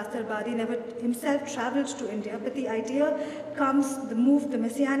Fazlullah Astarbadi never himself traveled to India, but the idea comes, the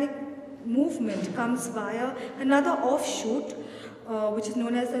Messianic movement comes via another offshoot, which is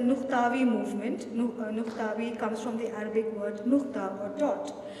known as the Nukhtawi movement. Nukhtawi comes from the Arabic word nukhta, or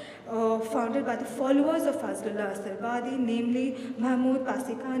dot. Founded by the followers of Fazlullah Astarbadi, namely Mahmud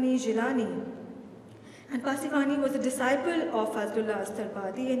Pasikani Jilani. And Pasikani was a disciple of Fazlullah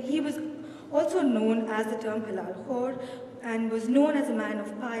Astarbadi, and he was also known as the term Halalkhor, and was known as a man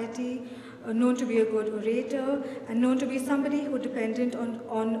of piety, known to be a good orator, and known to be somebody who depended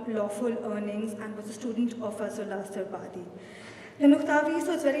on lawful earnings, and was a student of Fazlullah Astarbadi. The Nukhtawi,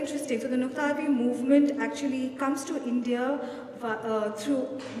 so it's very interesting. So the Nukhtawi movement actually comes to India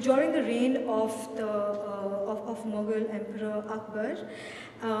during the reign of Mughal Emperor Akbar,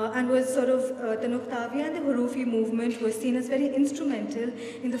 and was sort of the Nukhtawi and the Hurufi movement was seen as very instrumental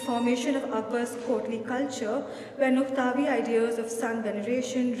in the formation of Akbar's courtly culture, where Nukhtawi ideas of sun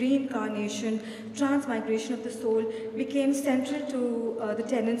veneration, reincarnation, transmigration of the soul became central to the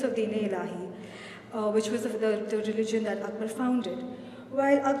tenets of Din-e-Ilahi. Which was the religion that Akbar founded.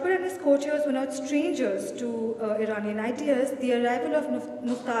 While Akbar and his courtiers were not strangers to Iranian ideas, the arrival of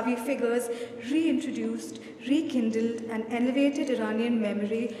Nukhtawi figures reintroduced, rekindled, and elevated Iranian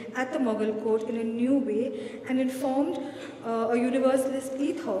memory at the Mughal court in a new way, and informed a universalist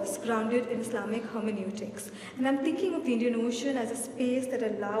ethos grounded in Islamic hermeneutics. And I'm thinking of the Indian Ocean as a space that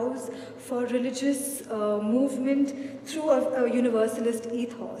allows for religious movement through a universalist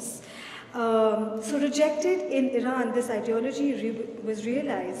ethos. So rejected in Iran, this ideology was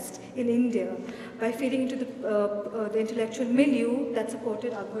realized in India by feeding into the intellectual milieu that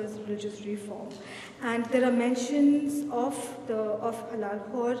supported Akbar's religious reform. And there are mentions of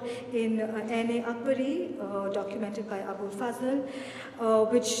Halalkhor in N.A. Akbari, documented by Abul Fazl,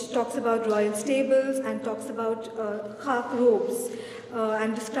 which talks about royal stables and talks about khak robes,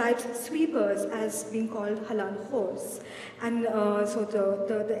 and describes sweepers as being called Halalkhors. And so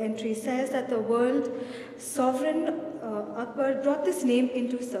the entry says that the world sovereign Akbar brought this name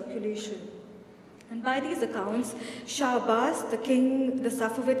into circulation. And by these accounts, Shah Abbas, the king, the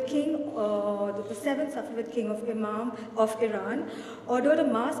Safavid king, the seventh Safavid king of Iran, ordered a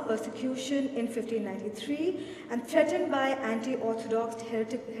mass persecution in 1593, and threatened by anti-orthodox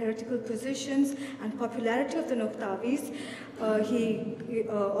heretical positions and popularity of the Nukhtawis, he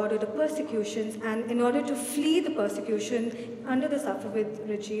ordered a persecutions, and in order to flee the persecution under the Safavid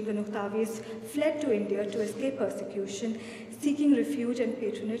regime, the Nukhtawis fled to India to escape persecution, seeking refuge and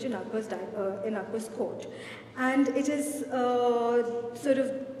patronage in Akbar's court. And it is sort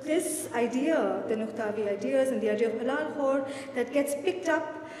of this idea, the Nukhtawi ideas and the idea of Halalkhor, that gets picked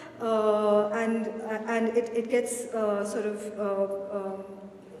up and it gets sort of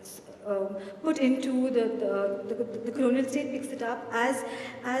put into the colonial state picks it up as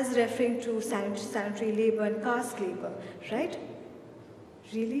referring to sanitary labor and caste labor, right?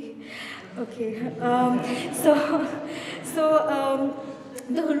 Really? Okay.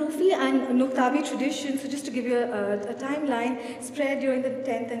 The Hurufi and Nukhtawi tradition, so just to give you a timeline, spread during the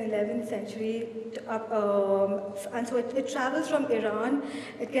 10th and 11th century, and so it travels from Iran,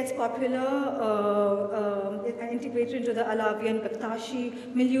 it gets popular, integrated into the Alawi and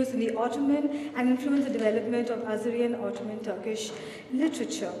Bektashi milieus in the Ottoman, and influenced the development of Azeri and Ottoman Turkish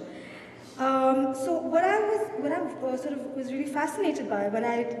literature. So what I was really fascinated by when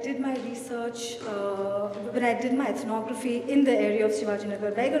I did my research, when I did my ethnography in the area of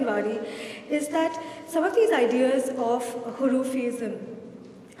Shivajinagar, Baiganwadi, is that some of these ideas of Hurufism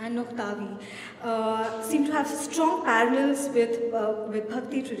and Nukhtawi seem to have strong parallels with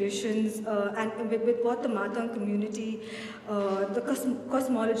Bhakti traditions and with what the Matang community, the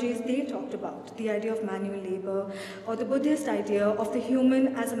cosmologies they talked about, the idea of manual labor, or the Buddhist idea of the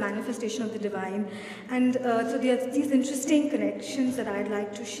human as a manifestation of the divine. And so there are these interesting connections that I'd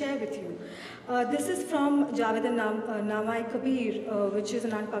like to share with you. This is from Javed Namai Kabir, which is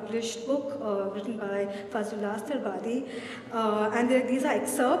an unpublished book written by Fazlullah Astarbadi. And these are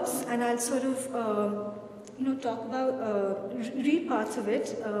excerpts, and I'll sort of talk about, read parts of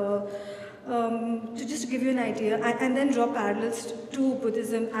it, just to give you an idea, and then draw parallels to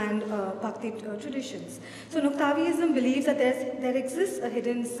Buddhism and Bhakti traditions. So Nukhtawiism believes that there exists a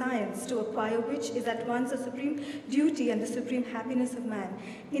hidden science to acquire which is at once the supreme duty and the supreme happiness of man,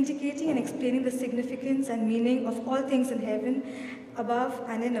 indicating and explaining the significance and meaning of all things in heaven, above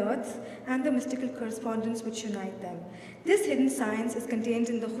and in earth, and the mystical correspondence which unite them. This hidden science is contained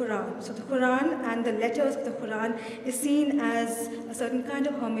in the Quran. So the Quran and the letters of the Quran is seen as a certain kind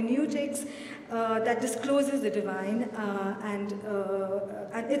of hermeneutics that discloses the divine, and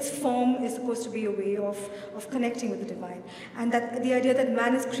its form is supposed to be a way of connecting with the divine, and that the idea that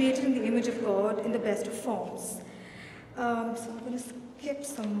man is created in the image of God in the best of forms. So I'm going to skip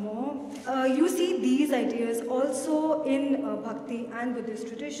some more. You see these ideas also in Bhakti and Buddhist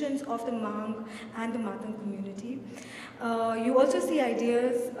traditions of the Mang and the Matang community. You also see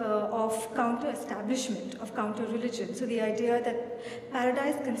ideas of counter-establishment, of counter-religion. So the idea that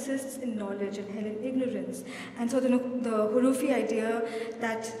paradise consists in knowledge and hell in ignorance. And so the Hurufi idea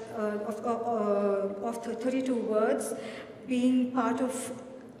that of 32 words being part of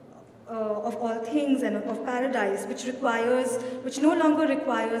all things and of paradise, which no longer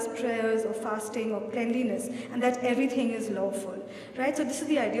requires prayers or fasting or cleanliness, and that everything is lawful, right? So this is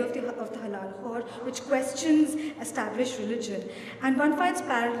the idea of the Halalkhor, which questions established religion, and one finds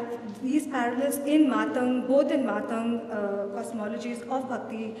these parallels in Matang, both in Matang cosmologies of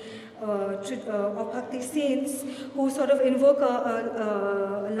Bhakti saints, who sort of invoke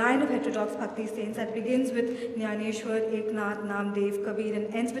a line of heterodox Bhakti saints that begins with Jnaneshwar, Eknath, Namdev, Kabir,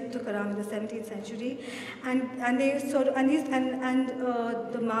 and ends with Tukaram in the 17th century, and they sort of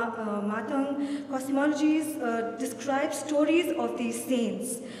the Matang cosmologies describe stories of these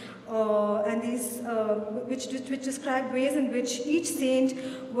saints. And these, which describe ways in which each saint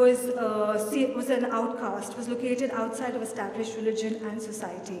was an outcast, was located outside of established religion and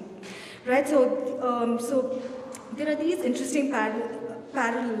society, right? So there are these interesting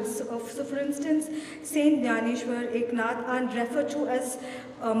parallels. So for instance, Saint Jnaneshwar, Eknath are referred to as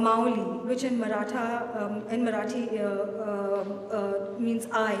Mauli, which in Marathi means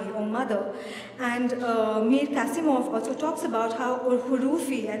I or mother. And Mir Kasimov also talks about how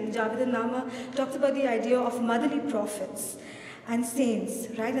Hurufi and Javed-e-Nama talks about the idea of motherly prophets and saints,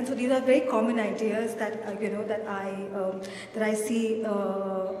 right? And so these are very common ideas that that I see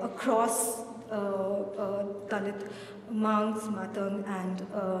across Dalit monks, Matang, and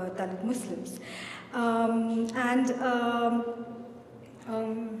Dalit Muslims.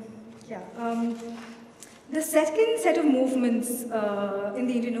 The second set of movements in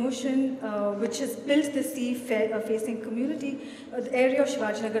the Indian Ocean, which has built the sea-facing community, the area of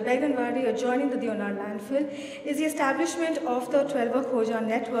Shivajinagar, Baiganwadi, adjoining the Deonar landfill, is the establishment of the 12 Khoja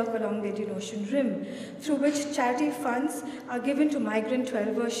network along the Indian Ocean rim, through which charity funds are given to migrant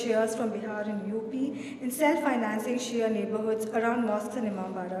 12 Shias from Bihar and UP in self-financing Shia neighborhoods around mosques and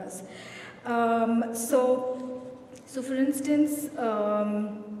imambaras. So for instance,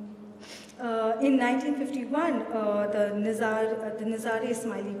 in 1951, the Nizari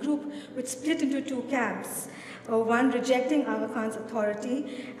Ismaili group, which split into two camps, one rejecting Aga Khan's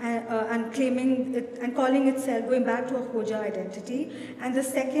authority and calling itself, going back to a Khoja identity, and the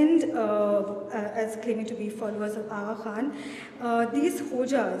second as claiming to be followers of Aga Khan. These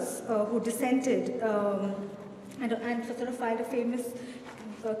Khojas who dissented and sort of filed a famous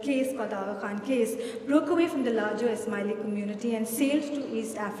case called the Aga Khan case, broke away from the larger Ismaili community and sailed to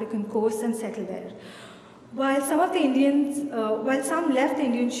East African coasts and settled there. While some left the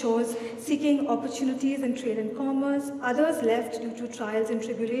Indian shores seeking opportunities in trade and commerce, others left due to trials and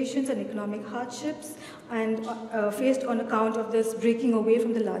tribulations and economic hardships, and faced on account of this breaking away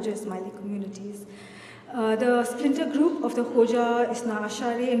from the larger Ismaili communities. The splinter group of the Khoja Isna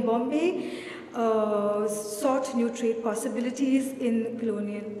Ashari in Bombay sought new trade possibilities in the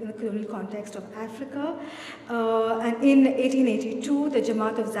colonial context of Africa. And in 1882, the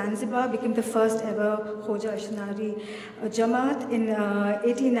Jamaat of Zanzibar became the first ever Khoja Ishnari Jamaat. In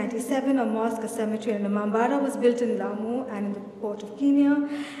 1897, a mosque, a cemetery, and a Mambara was built in Lamu and in the port of Kenya.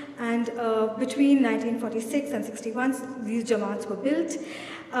 And between 1946 and 61, these Jamaats were built.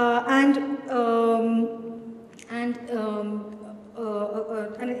 And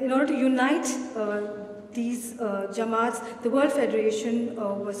in order to unite these Jamaats, the World Federation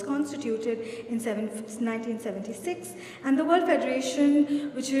was constituted in 1976, and the World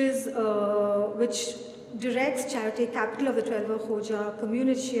Federation, which directs charity capital of the 12 Khoja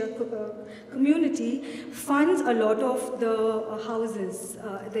community, funds a lot of the houses,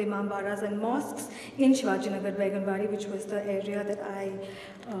 the imambaras and mosques in Shivajinagar, Baiganwadi, which was the area that I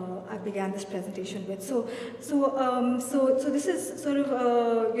began this presentation with. So this is sort of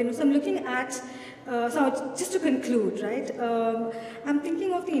so I'm looking at. So just to conclude, right? I'm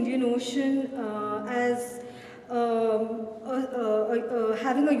thinking of the Indian Ocean as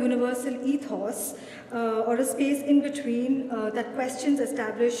having a universal ethos or a space in between that questions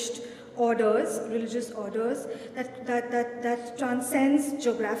established orders, religious orders, that transcends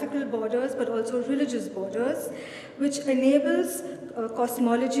geographical borders but also religious borders, which enables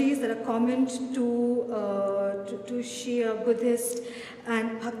cosmologies that are common to Shia, Buddhist,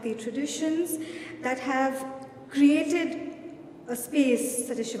 and Bhakti traditions that have created a space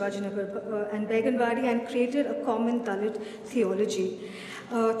such as Shivaji Nagar and Beganwadi and created a common Dalit theology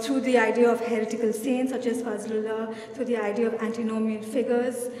through the idea of heretical saints such as Fazlullah, through the idea of antinomian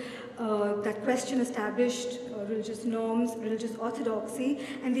figures that question established religious norms, religious orthodoxy,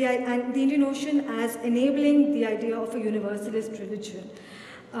 and the Indian Ocean as enabling the idea of a universalist religion.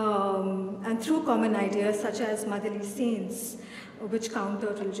 And through common ideas such as motherly saints, which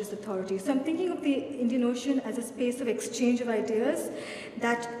counter religious authority. So I'm thinking of the Indian Ocean as a space of exchange of ideas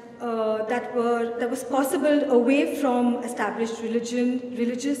that was possible away from established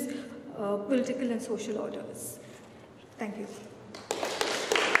religious, political and social orders. Thank you.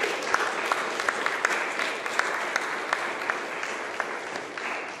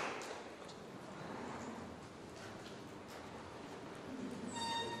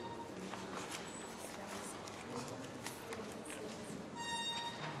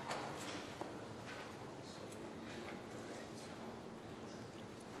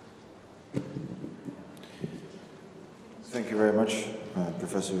 Thank you very much,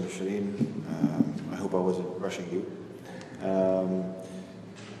 Professor Shireen. I hope I wasn't rushing you.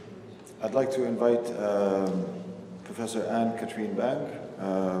 I'd like to invite Professor Anne-Catherine Bang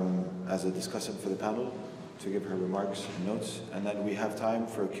as a discussant for the panel to give her remarks and notes, and then we have time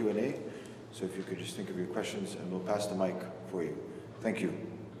for a Q&A. So if you could just think of your questions, and we'll pass the mic for you. Thank you.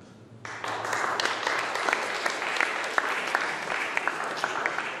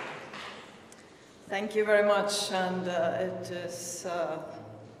 Thank you very much, and it's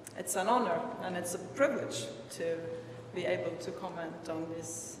an honor and it's a privilege to be able to comment on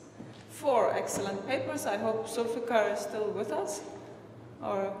these 4 excellent papers. I hope Zulfikar is still with us,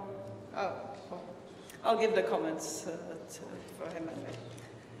 or I'll give the comments for him anyway.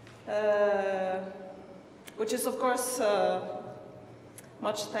 Which is, of course,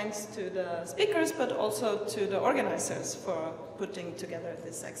 much thanks to the speakers, but also to the organizers for putting together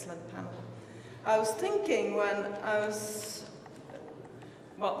this excellent panel. I was thinking when I was,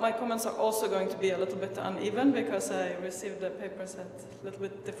 well, my comments are also going to be a little bit uneven because I received the papers at a little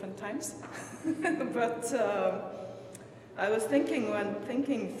bit different times. But I was thinking when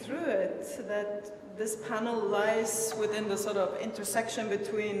thinking through it that this panel lies within the sort of intersection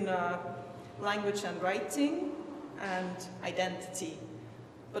between language and writing and identity,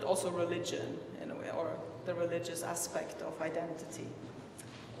 but also religion in a way, or the religious aspect of identity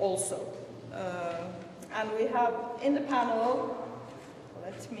also. And we have in the panel,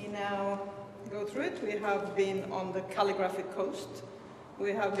 let me now go through it. We have been on the calligraphic coast.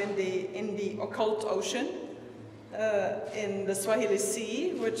 We have been in the occult ocean, in the Swahili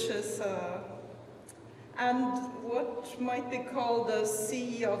Sea, which is, and what might be called the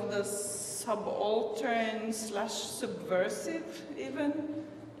sea of the subaltern / subversive even.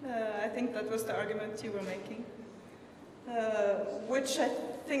 I think that was the argument you were making. Which I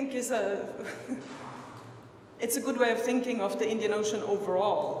think is it's a good way of thinking of the Indian Ocean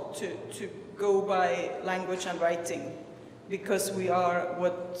overall, to go by language and writing, because we are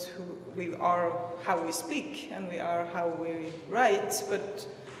we are how we speak and we are how we write. But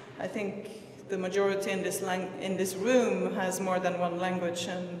I think the majority in this room has more than one language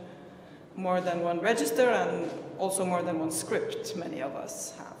and more than one register and also more than one script. Many of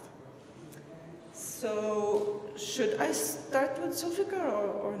us have. So, should I start with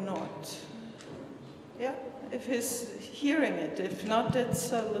Zulfikar or not? Yeah, if he's hearing it. If not,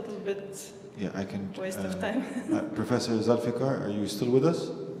 it's a little bit waste of time. Professor Zulfikar, are you still with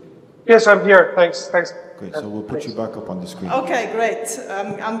us? Yes, I'm here. Thanks. Great, so we'll put you back up on the screen. Okay, great.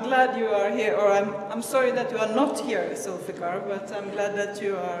 I'm glad you are here, or I'm sorry that you are not here, Zulfikar, but I'm glad that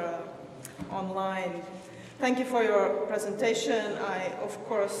you are online. Thank you for your presentation. I, of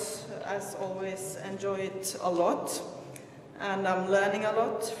course, as always, enjoy it a lot, and I'm learning a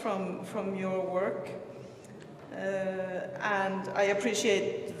lot from your work. And I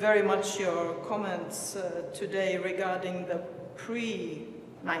appreciate very much your comments today regarding the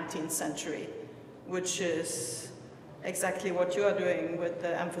pre-19th century, which is exactly what you are doing with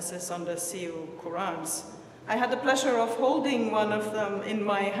the emphasis on the Siu Qurans. I had the pleasure of holding one of them in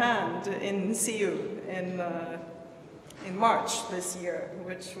my hand in Siu in March this year,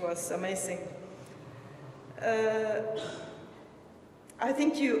 which was amazing. I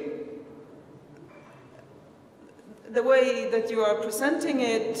think the way that you are presenting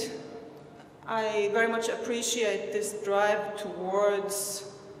it, I very much appreciate this drive towards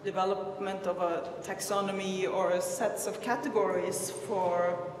development of a taxonomy or sets of categories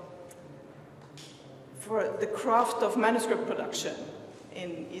for the craft of manuscript production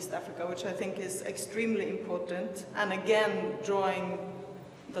in East Africa, which I think is extremely important, and again drawing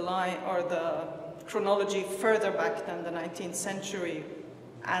the line or the chronology further back than the 19th century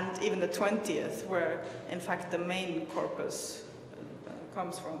and even the 20th, where in fact the main corpus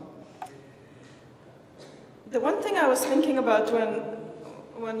comes from. The one thing I was thinking about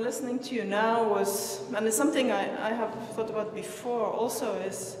when listening to you now was, and it's something I have thought about before also,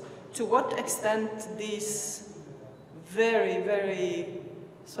 is to what extent these very, very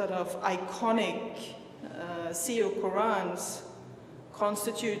sort of iconic Siu Qurans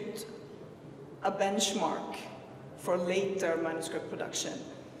constitute a benchmark for later manuscript production.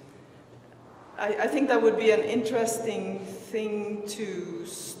 I think that would be an interesting thing to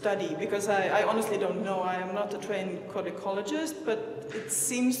study, because I honestly don't know. I am not a trained codicologist, but it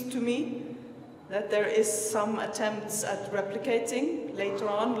seems to me that there is some attempts at replicating later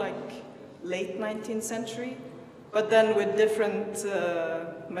on, like late 19th century, but then with different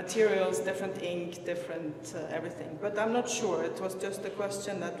materials, different ink, different everything. But I'm not sure. It was just a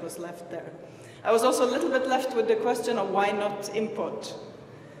question that was left there. I was also a little bit left with the question of why not import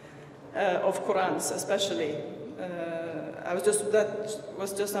of Qurans, especially. That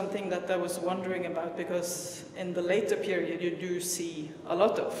was just something that I was wondering about, because in the later period you do see a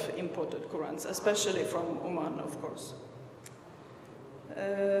lot of imported Qurans, especially from Oman, of course.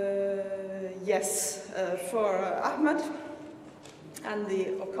 Yes, for Ahmed and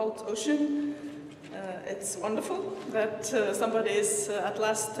the Occult Ocean, it's wonderful that somebody is at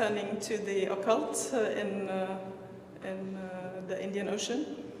last turning to the occult in the Indian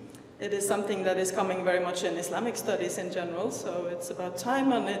Ocean. It is something that is coming very much in Islamic studies in general, so it's about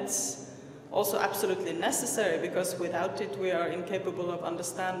time, and it's also absolutely necessary, because without it we are incapable of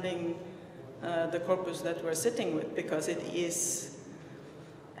understanding the corpus that we're sitting with, because it is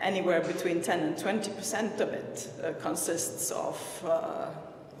anywhere between 10 and 20% of it consists of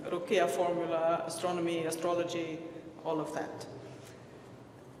Ruqya formula, astronomy, astrology, all of that.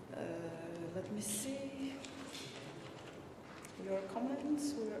 Let me see. Your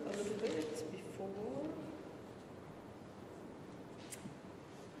comments were a little bit before.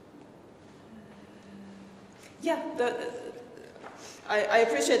 Yeah, I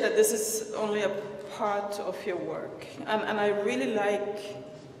appreciate that this is only a part of your work, and I really like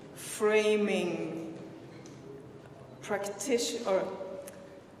framing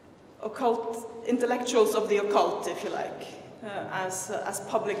occult intellectuals of the occult, if you like, as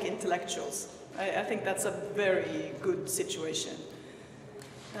public intellectuals. I think that's a very good situation.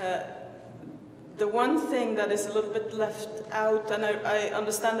 The one thing that is a little bit left out, and I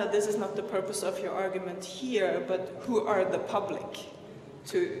understand that this is not the purpose of your argument here, but who are the public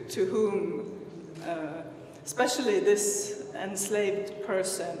to whom, especially this enslaved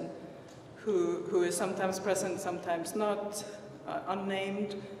person who is sometimes present, sometimes not,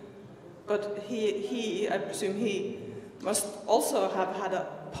 unnamed, but he, I presume he must also have had a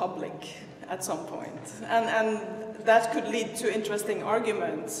public at some point. And that could lead to interesting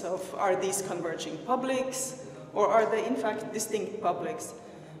arguments of, are these converging publics, or are they in fact distinct publics?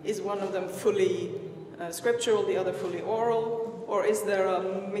 Is one of them fully scriptural, the other fully oral, or is there a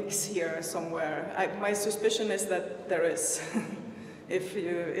mix here somewhere? My suspicion is that there is, if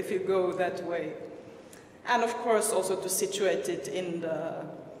you go that way. And of course also to situate it in the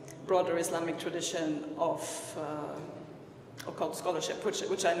broader Islamic tradition of occult scholarship,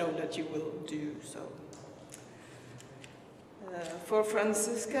 which I know that you will do so. For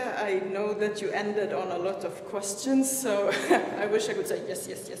Franziska, I know that you ended on a lot of questions, so I wish I could say yes,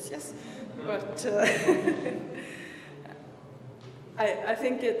 yes, yes, yes. But I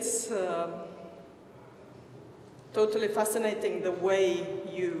think it's totally fascinating the way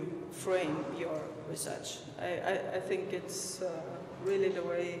you frame your research. I think it's really the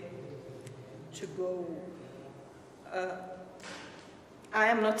way to go. I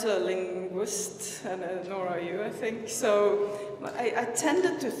am not a linguist, and nor are you, I think, so I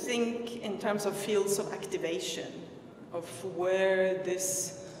tended to think in terms of fields of activation, of where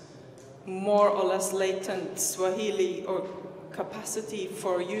this more or less latent Swahili or capacity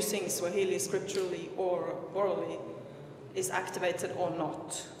for using Swahili scripturally or orally is activated or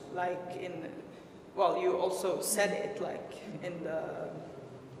not. Like in, well, you also said it, like in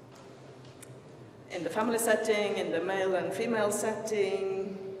the family setting, in the male and female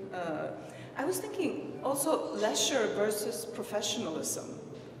setting. I was thinking also leisure versus professionalism,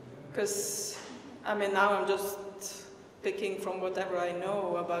 because I mean now I'm just picking from whatever I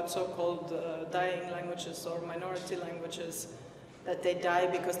know about so-called dying languages or minority languages. that they die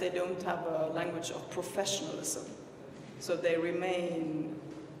because they don't have a language of professionalism. So they remain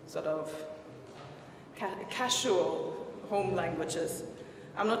sort of casual home languages.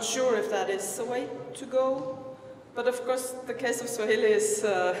 I'm not sure if that is the way to go, but of course the case of Swahili is,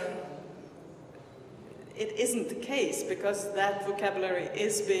 it isn't the case because that vocabulary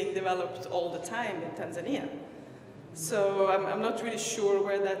is being developed all the time in Tanzania. So I'm not really sure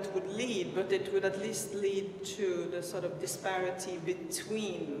where that would lead, but it would at least lead to the sort of disparity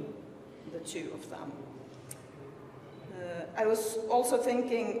between the two of them. I was also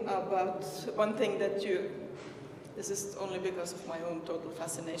thinking about one thing that this is only because of my own total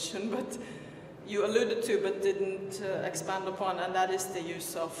fascination, but you alluded to but didn't expand upon, and that is the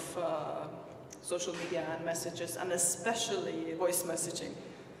use of social media and messages, and especially voice messaging,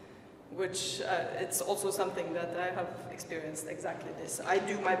 which it's also something that I have experienced exactly this. I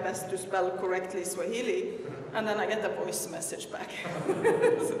do my best to spell correctly Swahili, and then I get a voice message back.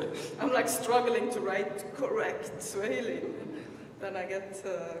 So I'm like struggling to write correct Swahili. Then I get,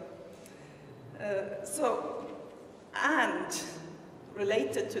 and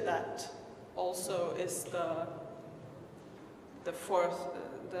related to that also is the fourth,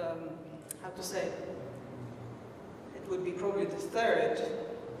 how to say, it would be probably the third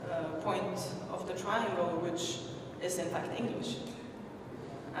point of the triangle, which is in fact English.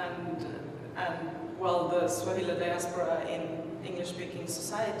 And well, the Swahili diaspora in English-speaking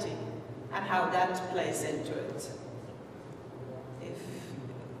society, and how that plays into it.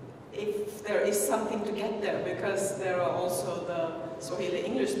 If there is something to get there, because there are also the Swahili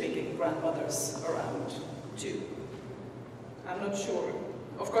English-speaking grandmothers around too. I'm not sure.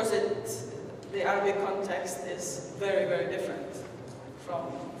 Of course, the Arabic context is very, very different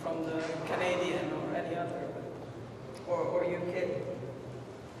from the Canadian or any other, or UK.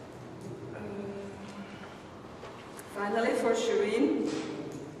 Finally, for Shireen,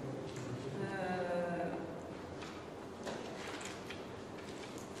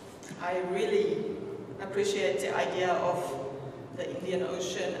 I really appreciate the idea of the Indian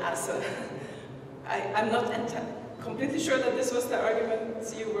Ocean as a... I'm not completely sure that this was the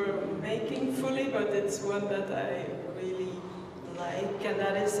argument you were making fully, but it's one that I really like, and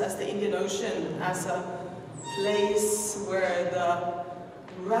that is as the Indian Ocean as a place where the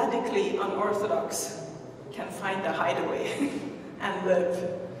radically unorthodox can find a hideaway and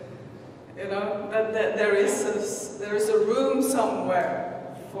live. You know, that there is a room somewhere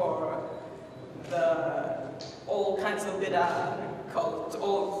for all kinds of bid'ah cult,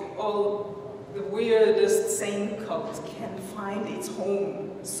 all the weirdest sane cult can find its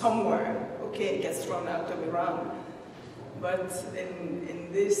home somewhere. Okay, it gets thrown out of Iran, but in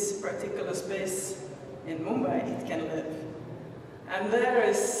this particular space in Mumbai, it can live. And there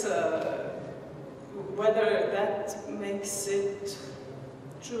is, whether that makes it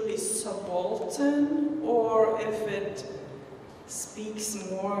truly subaltern, or if it speaks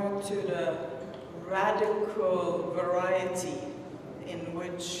more to the radical variety in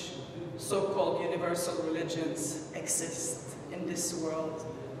which so-called universal religions exist in this world,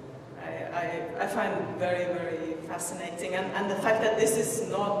 I find very, very fascinating. And the fact that this is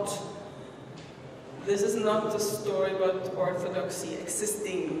not a story about orthodoxy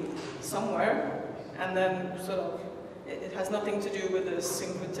existing somewhere, and then sort of, it has nothing to do with the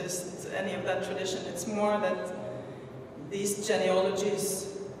syncretist, any of that tradition. It's more that these genealogies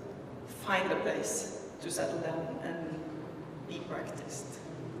find a place to settle down and be practiced.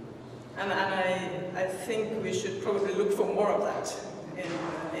 And I think we should probably look for more of that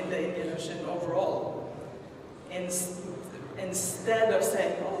in the Indian Ocean overall. Instead of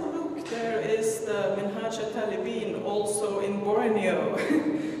saying, oh look, there is the Minhaj al-Talibin also in Borneo,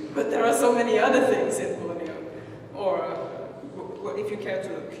 but there are so many other things in Borneo, or if you care to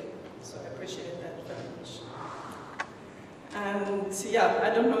look. So I appreciate that very much. And yeah, I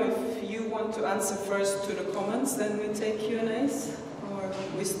don't know if you want to answer first to the comments, then we take Q&As, or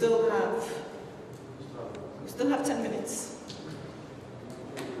we still have 10 minutes.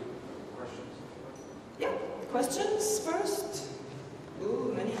 Yeah, questions first?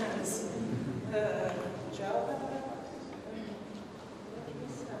 Ooh, many hands. Joe?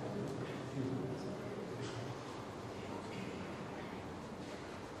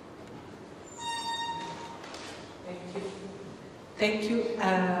 Thank you.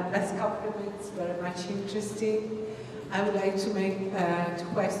 Best compliments, very much interesting. I would like to make two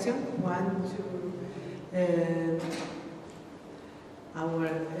questions. One to our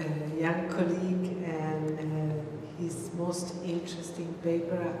young colleague and his most interesting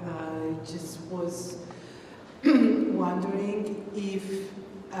paper. I just was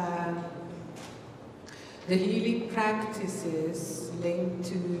the healing practices linked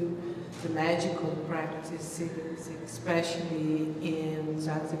to the magical practices, especially in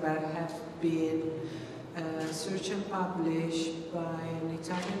Zanzibar, have been searched and published by an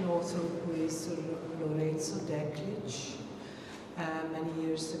Italian author who is Lorenzo Declich many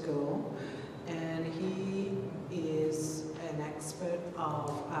years ago. And he is an expert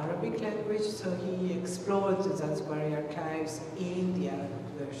of Arabic language, so he explored the Zanzibari archives in the Arabic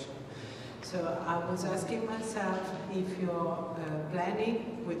version. So I was asking myself if you're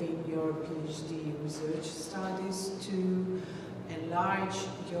planning within your PhD research studies to enlarge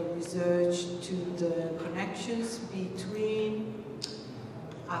your research to the connections between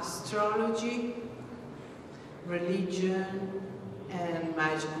astrology, religion, and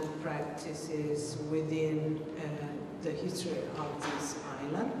magical practices within the history of this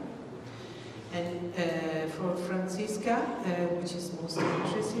island. And for Franziska, which is most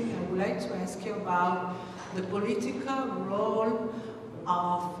interesting, I would like to ask you about the political role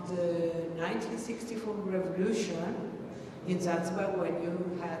of the 1964 revolution in Zanzibar, when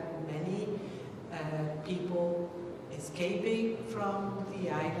you had many people escaping from the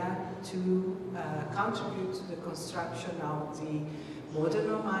island to contribute to the construction of the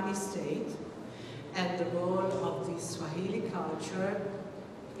modern Romani state, and the role of the Swahili culture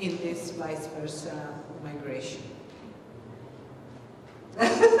in this vice versa migration.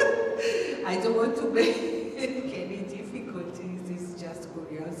 I don't want to make any difficulties, this is just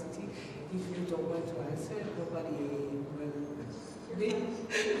curiosity. If you don't want to answer, nobody will.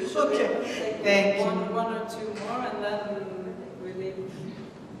 Okay, thank you. One or two more, and then we leave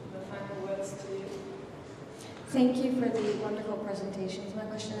the final words to you. Thank you for the wonderful presentations. My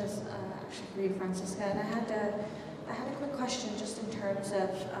question is actually for you, Franziska, and I had a quick question just in terms of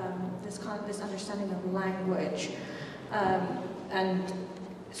this understanding of language, and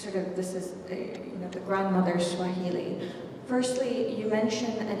sort of this is the grandmother Swahili. Firstly, you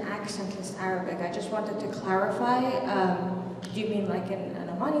mentioned an accentless Arabic. I just wanted to clarify. Do you mean like an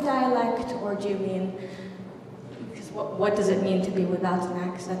Omani dialect, or do you mean, because what does it mean to be without an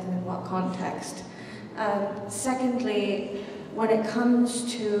accent, and in what context? Secondly, when it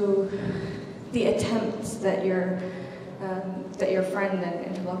comes to the attempts that your friend and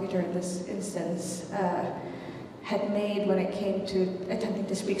interlocutor in this instance had made when it came to attempting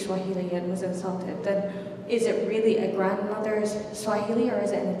to speak Swahili and was insulted, then is it really a grandmother's Swahili, or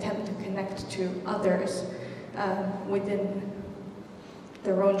is it an attempt to connect to others within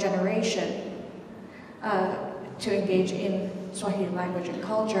their own generation to engage in Swahili language and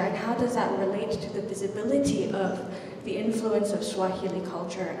culture? And how does that relate to the visibility of the influence of Swahili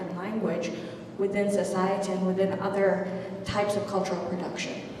culture and language within society and within other types of cultural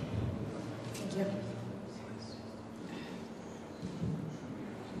production? Thank you.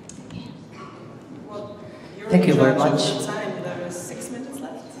 Well, thank you very much. There are 6 minutes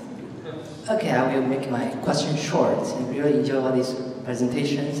left. Okay, I will make my question short. I really enjoy all these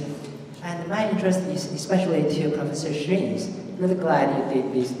presentations. And my interest is especially to Professor Shireen. Really glad you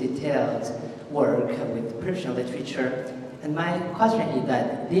did this detailed work with Persian literature. And my question is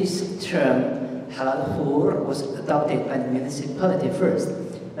that this term, Halalkhor, was adopted by the municipality first.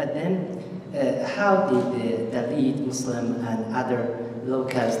 But then, how did the Dalit Muslim and other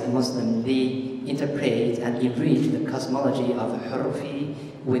low-caste Muslim, they interpret and enrich the cosmology of Hurufi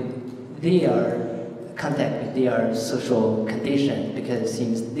with their contact with their social condition? Because it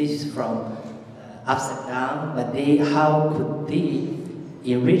seems this is from upside down, but how could they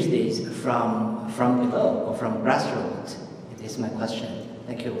enrich this from below or from grassroots? It is my question.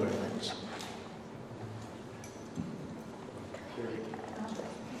 Thank you very much.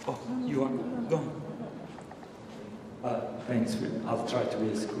 Oh, you want? Go on. Thanks. I'll try to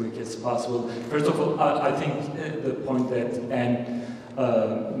be as quick as possible. First of all, I think the point that Anne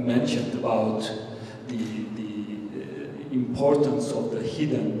mentioned about the importance of the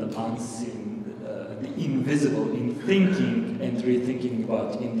hidden, the unseen, the invisible in thinking and rethinking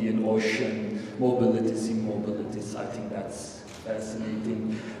about Indian Ocean, mobilities, immobilities. I think that's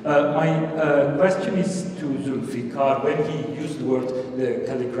fascinating. My question is to Zulfikar. When he used the word the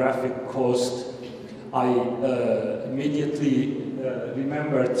calligraphic coast, I immediately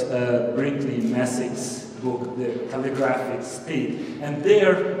remembered Brinkley Messick's book, The Calligraphic State, and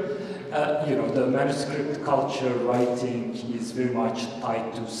there, the manuscript culture writing is very much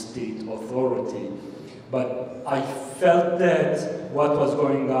tied to state authority. But I felt that what was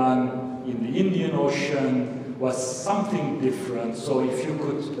going on in the Indian Ocean was something different. So if you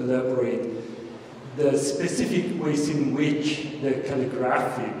could elaborate the specific ways in which the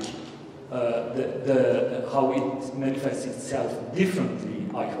calligraphic how it manifests itself differently,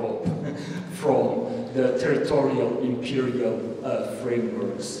 I hope, from the territorial imperial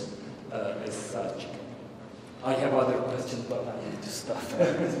frameworks as such. I have other questions, but I need to stop.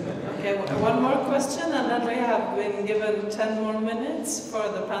 Okay, one more question, and then we have been given 10 more minutes for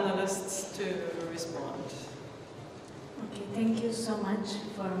the panelists to respond. Okay, thank you so much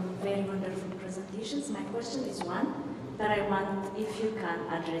for very wonderful presentations. My question is one that I want, if you can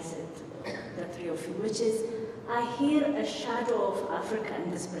address it, the three of you, which is, I hear a shadow of Africa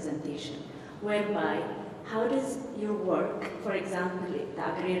in this presentation, whereby how does your work, for example, the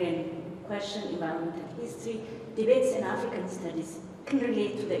agrarian question, environmental history, debates in African studies can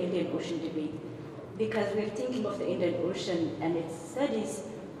relate to the Indian Ocean debate, because we're thinking of the Indian Ocean and its studies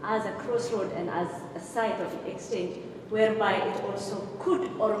as a crossroad and as a site of exchange, whereby it also could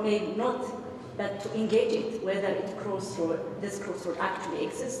or may not, but to engage it, whether this crossroad actually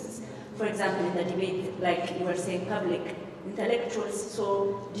exists. For example, in the debate, like you were saying, public intellectuals,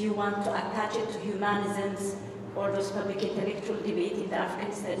 so do you want to attach it to humanisms or those public intellectual debate in the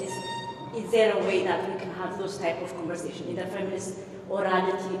African studies? Is there a way that we can have those type of conversation in the feminist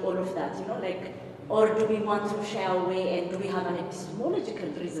orality, all of that, you know, like, or do we want to share away, and do we have an epistemological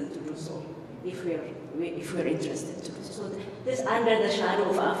reason to do so if we're interested to do so? So this under the shadow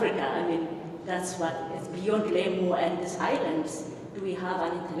of Africa, I mean, that's what is beyond Lemu and these islands. Do we have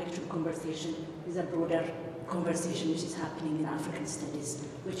an intellectual conversation with a broader conversation which is happening in African studies,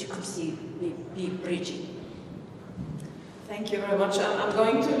 which you could see be bridging? Thank you very much. I'm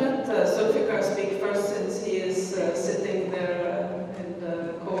going to let Zulfikar speak first, since he is sitting there in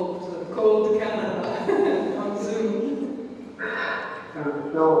the cold Canada on Zoom.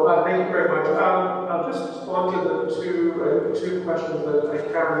 Thank you very much. I'll just respond to the two questions that I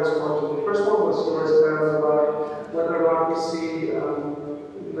can respond to. The first one was yours, about whether or not we see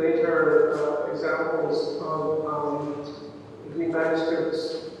later examples of the manuscripts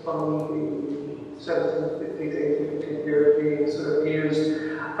from the 1750 to 1850 period being sort of used.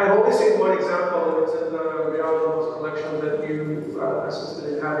 I've only seen one example, and it's in the Realms collection that you assisted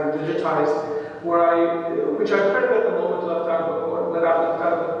in having digitized, which I've kind of at the moment left out of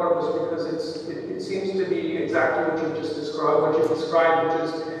the corpus, because it seems to be exactly what you've just described, which is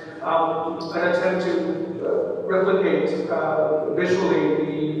an attempt to replicate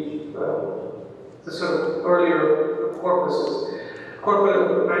visually the sort of earlier corpuses.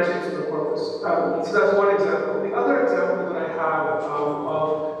 Manuscripts in the corpus. So that's one example. The other example that I have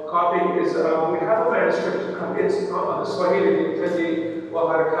of copying is we have a manuscript in the Swahili, the Princeton,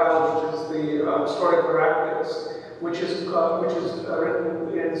 which is the story of Heraclius, which is written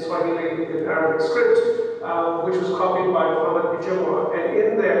in Swahili in Arabic script, which was copied by Ahmed. And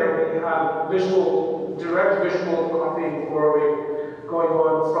in there we have direct visual copying borrowing going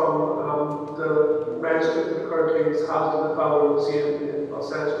on from the manuscript that currently is housed in the Fowler Museum in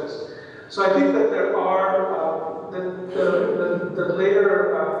Los Angeles. So I think that there are the later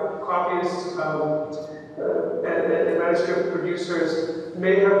copyists and manuscript producers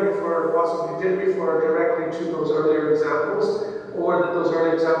may have possibly did refer directly to those earlier examples, or that those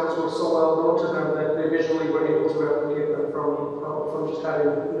earlier examples were so well known to them that they visually were able to replicate them from just having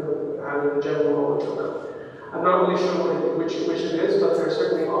a general knowledge of them. I'm not really sure which it is, but there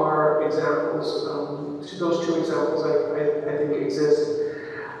certainly are examples. Those two examples I think exist.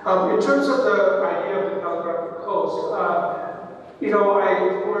 In terms of the idea of the calligraphic coast, I know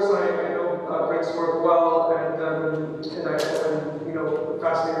Brent's work well, and I'm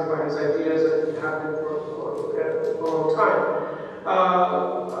fascinated by his ideas and have been for a long time.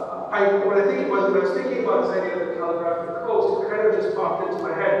 When I was thinking about this idea of the calligraphic coast, it kind of just popped into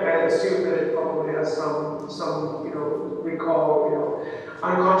my head. I assumed that it probably has some recall,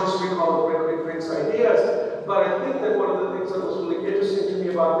 unconscious recall of Brink's ideas. But I think that one of the things that was really interesting to me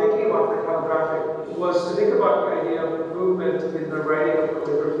about thinking about the calligraphic was to think about the idea of movement in the writing of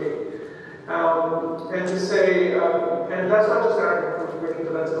calligraphy. And to say, and that's not just Arabic calligraphy,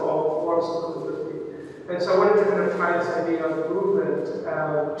 but that's in all forms of calligraphy. And so I wanted to kind of tie this idea of movement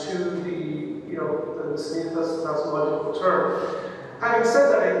to the sociological term. Having said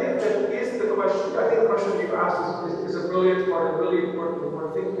that, I think the question you asked is a brilliant one and really important one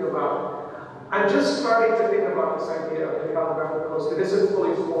we're thinking about. I'm just starting to think about this idea of the calligraphic coast. It isn't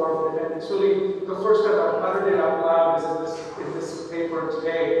fully formed, and it's really the first time I've uttered it out loud is in this paper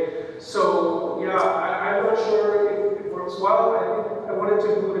today. So yeah, I'm not sure if it works well. I think I wanted to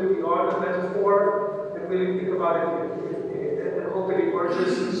move it beyond a metaphor and really think about it and hope it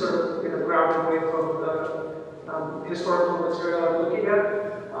emerges sort of in a grounded way from the historical material I'm looking at.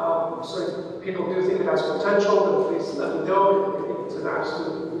 So if people do think it has potential, then please let me know. If you think it's an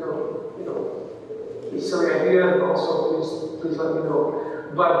absolute, silly idea, and also please let me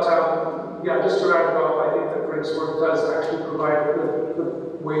know. But yeah, just to round it off, I think that Rick's work does actually provide a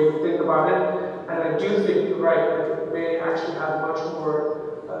good way to think about it. And I do think you're right, that it may actually have much more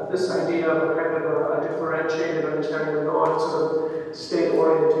this idea of a kind of a differentiated understanding of law and sort of state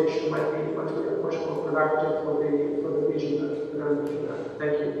orientation might be much more productive for the region that we're looking at.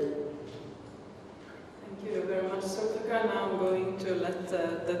 Thank you. Thank you very much, Zulfikar. Now I'm going to let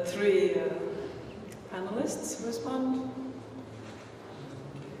the three panelists respond.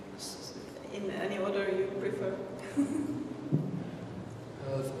 In any order you prefer.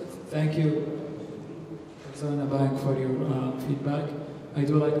 Thank you, Professor Nabang, for your feedback. I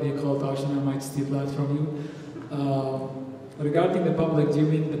do like the occult option. I might steal that from you. Regarding the public, do you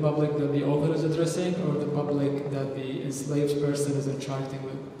mean the public that the author is addressing, or the public that the enslaved person is interacting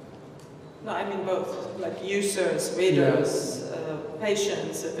with? No, I mean both, like users, readers,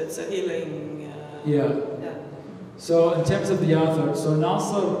 patients, if it's a healing. Yeah. So in terms of the author, so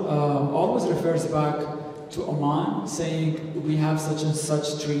Nasser always refers back to Oman, saying we have such and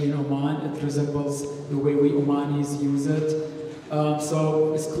such tree in Oman. It resembles the way we Omanis use it.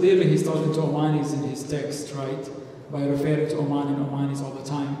 So it's clearly he's talking to Omanis in his text, right? By referring to Oman and Omanis all the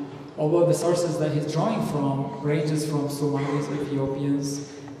time. Although the sources that he's drawing from ranges from Somalis,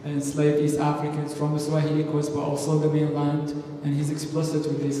 Ethiopians, enslaved East Africans from the Swahili coast, but also the mainland, and he's explicit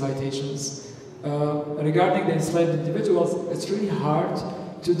with these citations. Regarding the enslaved individuals, it's really hard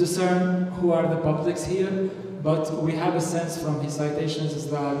to discern who are the publics here, but we have a sense from his citations is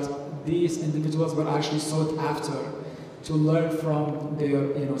that these individuals were actually sought after to learn from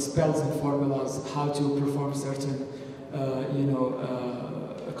their spells and formulas how to perform certain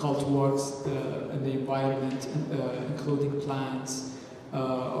occult works in the environment, including plants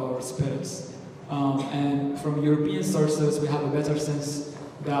or spirits. And from European sources, we have a better sense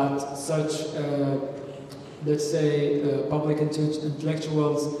that such, let's say, public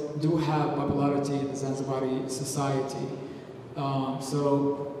intellectuals do have popularity in the Zanzibari society.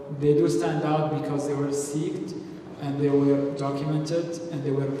 So they do stand out because they were seeked, and they were documented, and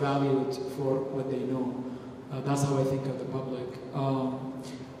they were valued for what they know. That's how I think of the public.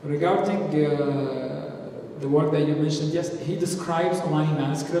 Regarding the work that you mentioned, yes, he describes Omani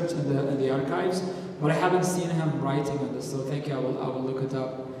manuscripts in the archives, but I haven't seen him writing on this, so thank you, I will look it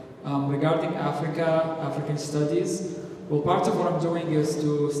up. Regarding African studies, well, part of what I'm doing is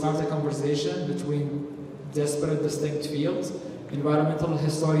to start a conversation between disparate, distinct fields. Environmental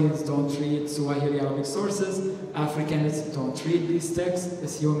historians don't read Swahili Arabic sources, Africans don't read these texts,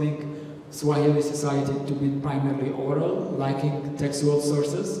 assuming Swahili society to be primarily oral, lacking textual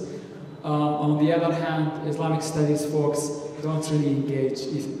sources. On the other hand, Islamic studies folks don't really engage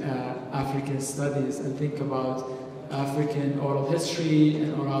in African studies and think about African oral history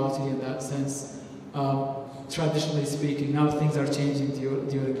and orality in that sense. Traditionally speaking, now things are changing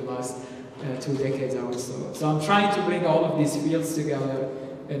during the last 2 decades, I would say. So I'm trying to bring all of these fields together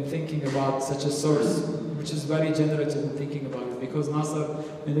and thinking about such a source, which is very generative in thinking about it, because Nasser,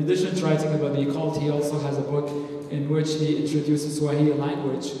 in addition to writing about the occult, he also has a book in which he introduces Swahili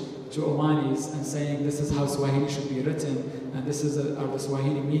language to Omanis and saying this is how Swahili should be written, and this are the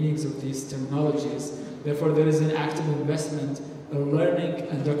Swahili meanings of these terminologies. Therefore, there is an active investment in learning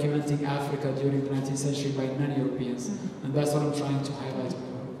and documenting Africa during the 19th century by many Europeans, and that's what I'm trying to highlight.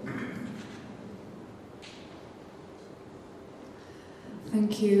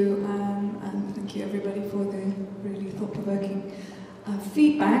 Thank you, and thank you everybody for the really thought-provoking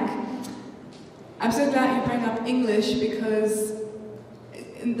feedback. I'm so glad you bring up English, because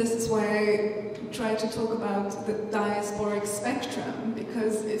this is why I try to talk about the diasporic spectrum,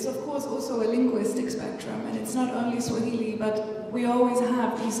 because it's of course also a linguistic spectrum, and it's not only Swahili, but we always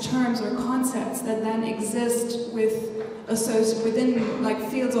have these terms or concepts that then exist within like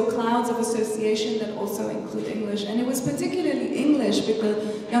fields or clouds of association that also include English. And it was particularly English with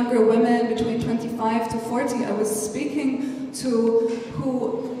the younger women between 25 to 40 I was speaking to,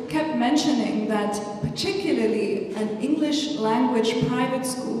 who kept mentioning that particularly an English language private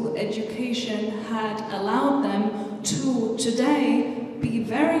school education had allowed them to today be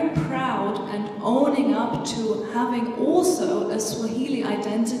very proud and owning up to having also a Swahili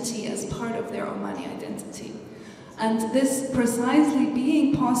identity as part of their Omani identity. And this precisely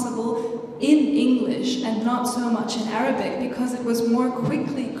being possible in English and not so much in Arabic, because it was more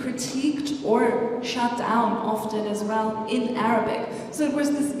quickly critiqued or shut down often as well in Arabic. So it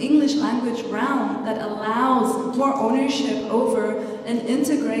was this English language realm that allows more ownership over an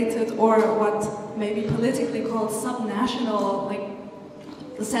integrated, or what may be politically called subnational, like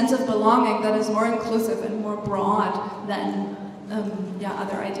the sense of belonging that is more inclusive and more broad than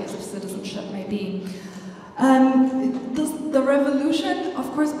other ideas of citizenship. citizenship may be. The revolution,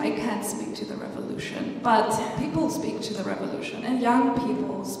 of course, I can't speak to the revolution, but people speak to the revolution, and young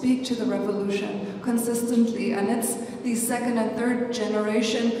people speak to the revolution consistently, and it's these second and third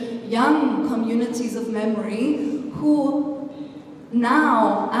generation young communities of memory who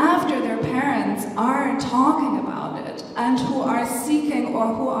now, after their parents, are talking about it, and who are seeking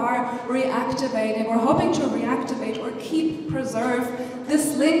or who are reactivating or hoping to reactivate or preserve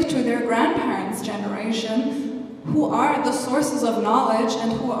this link to their grandparents' generation, who are the sources of knowledge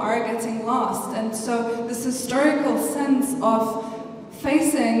and who are getting lost. And so this historical sense of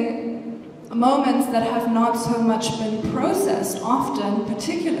facing moments that have not so much been processed often,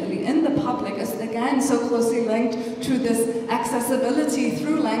 particularly in the public, is again so closely linked to this accessibility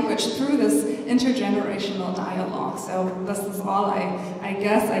through language, through this intergenerational dialogue. So this is all I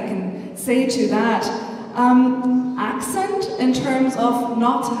guess I can say to that. Accent, in terms of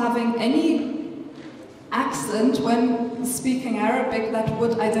not having any accent when speaking Arabic that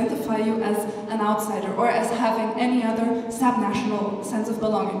would identify you as an outsider or as having any other subnational sense of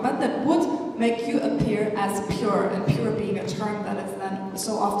belonging, but that would make you appear as pure, and pure being a term that is then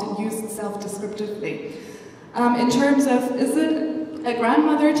so often used self-descriptively. In terms of, is it a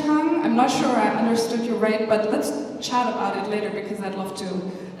grandmother tongue? I'm not sure I understood you right, but let's chat about it later because I'd love to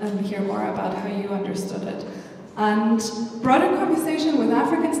hear more about how you understood it. And broader conversation with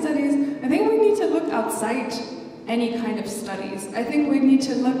African studies, I think we need to look outside any kind of studies. I think we need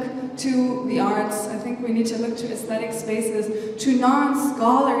to look to the arts. I think we need to look to aesthetic spaces, to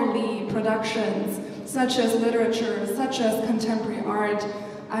non-scholarly productions, such as literature, such as contemporary art.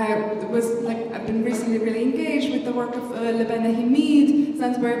 I've been recently really engaged with the work of Lebana Hamid,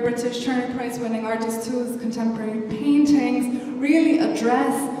 Zanzibari British Turner Prize winning artist whose contemporary paintings really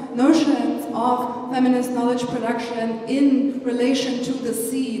address notions of feminist knowledge production in relation to the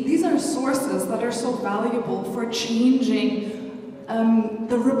sea. These are sources that are so valuable for changing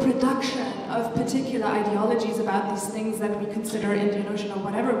the reproduction of particular ideologies about these things that we consider Indian Ocean or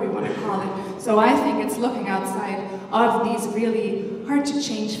whatever we want to call it. So I think it's looking outside of these really hard to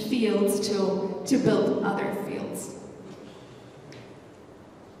change fields to build other fields.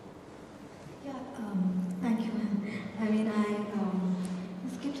 Yeah, thank you. I mean, I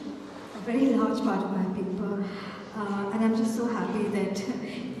skipped a very large part of my paper, and I'm just so happy that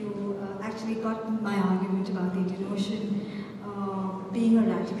you actually got my argument about the Indian Ocean being a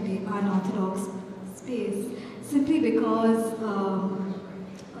radically unorthodox space, simply because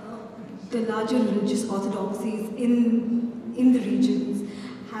the larger religious orthodoxies in the regions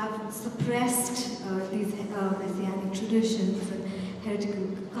have suppressed these messianic traditions and heretical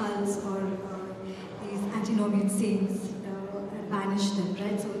cults or these antinomian saints and banished them,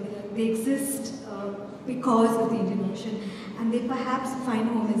 right? So they exist because of the Indian Ocean, and they perhaps find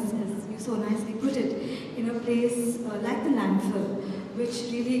home, as you so nicely put it, in a place like the landfill,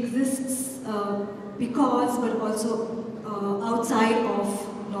 which really exists because, but also outside of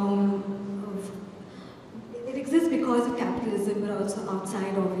normal. It exists because of capitalism, but also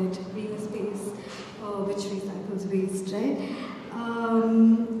outside of it, being a space which recycles waste, right?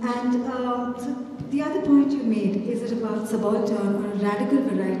 So the other point you made, is it about subaltern or a radical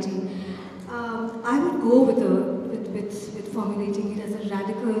variety? I would go with formulating it as a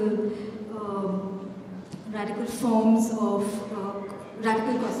radical forms of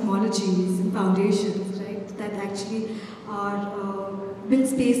radical cosmologies and foundations, right? That actually are built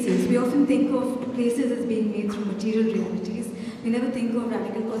spaces. We often think of places as being made through material realities. We never think of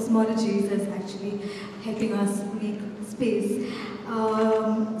radical cosmologies as actually helping us make space.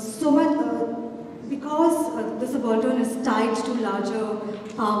 So much because the subaltern is tied to larger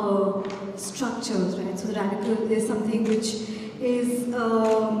power structures, right? So radical is something which is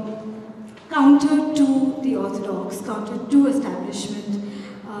counter to the orthodox, counter to establishment,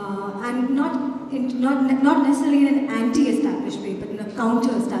 and not necessarily in an anti-established way, but in a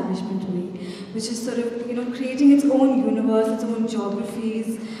counter-establishment way, which is sort of creating its own universe, its own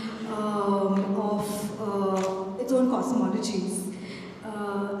geographies, of its own cosmologies,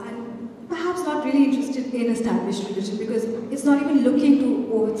 and perhaps not really interested in established religion because it's not even looking to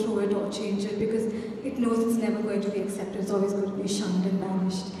overthrow it or change it because it knows it's never going to be accepted. It's always going to be shunned and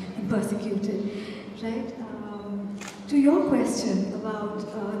banished and persecuted, right? To your question about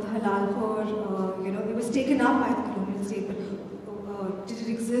the Halalkhor, it was taken up by the colonial state, but did it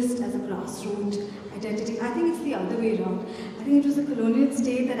exist as a grassroots identity? I think it's the other way around. I think it was the colonial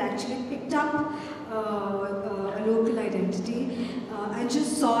state that actually picked up a local identity and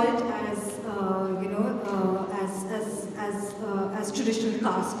just saw it as, as traditional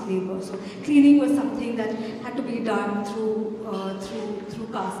caste labor. So cleaning was something that had to be done through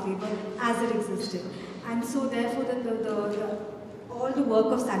caste labor as it existed. And so therefore all the work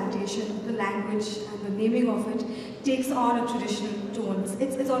of sanitation, the language and the naming of it takes on a traditional tone.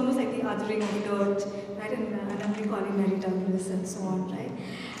 It's almost like the othering of dirt, right? And we call it Mary Douglas and so on, right?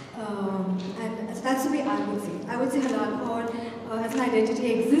 And so that's the way I would see it. I would say Halalkhor as an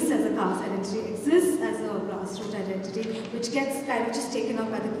identity exists as a caste identity, exists as a grassroots identity, which gets kind of just taken up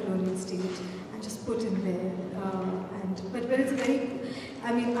by the colonial state and just put in there. But it's a very,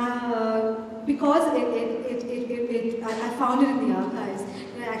 I mean, because I found it in the archives,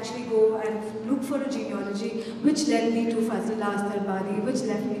 I actually go and look for a genealogy, which led me to Fazlullah Talbari, which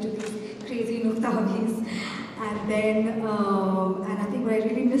led me to these crazy Nuftawis. And then, and I think what I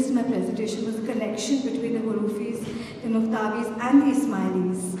really missed in my presentation was the connection between the Hurufis, the Nuftawis, and the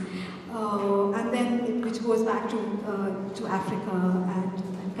Ismailis. And then, which goes back to Africa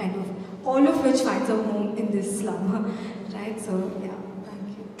and kind of, all of which finds a home in this slum, right? So, yeah,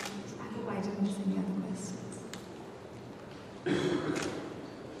 thank you. I hope I didn't miss any other questions.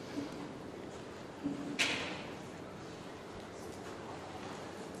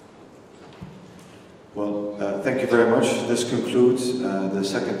 Well, thank you very much. This concludes the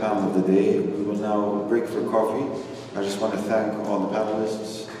second panel of the day. We will now break for coffee. I just want to thank all the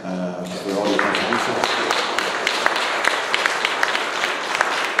panelists for all your contributions.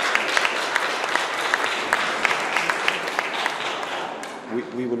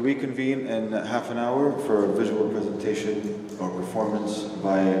 We will reconvene in half an hour for a visual presentation or performance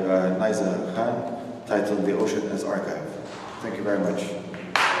by Naiza Khan titled The Ocean as Archive. Thank you very much.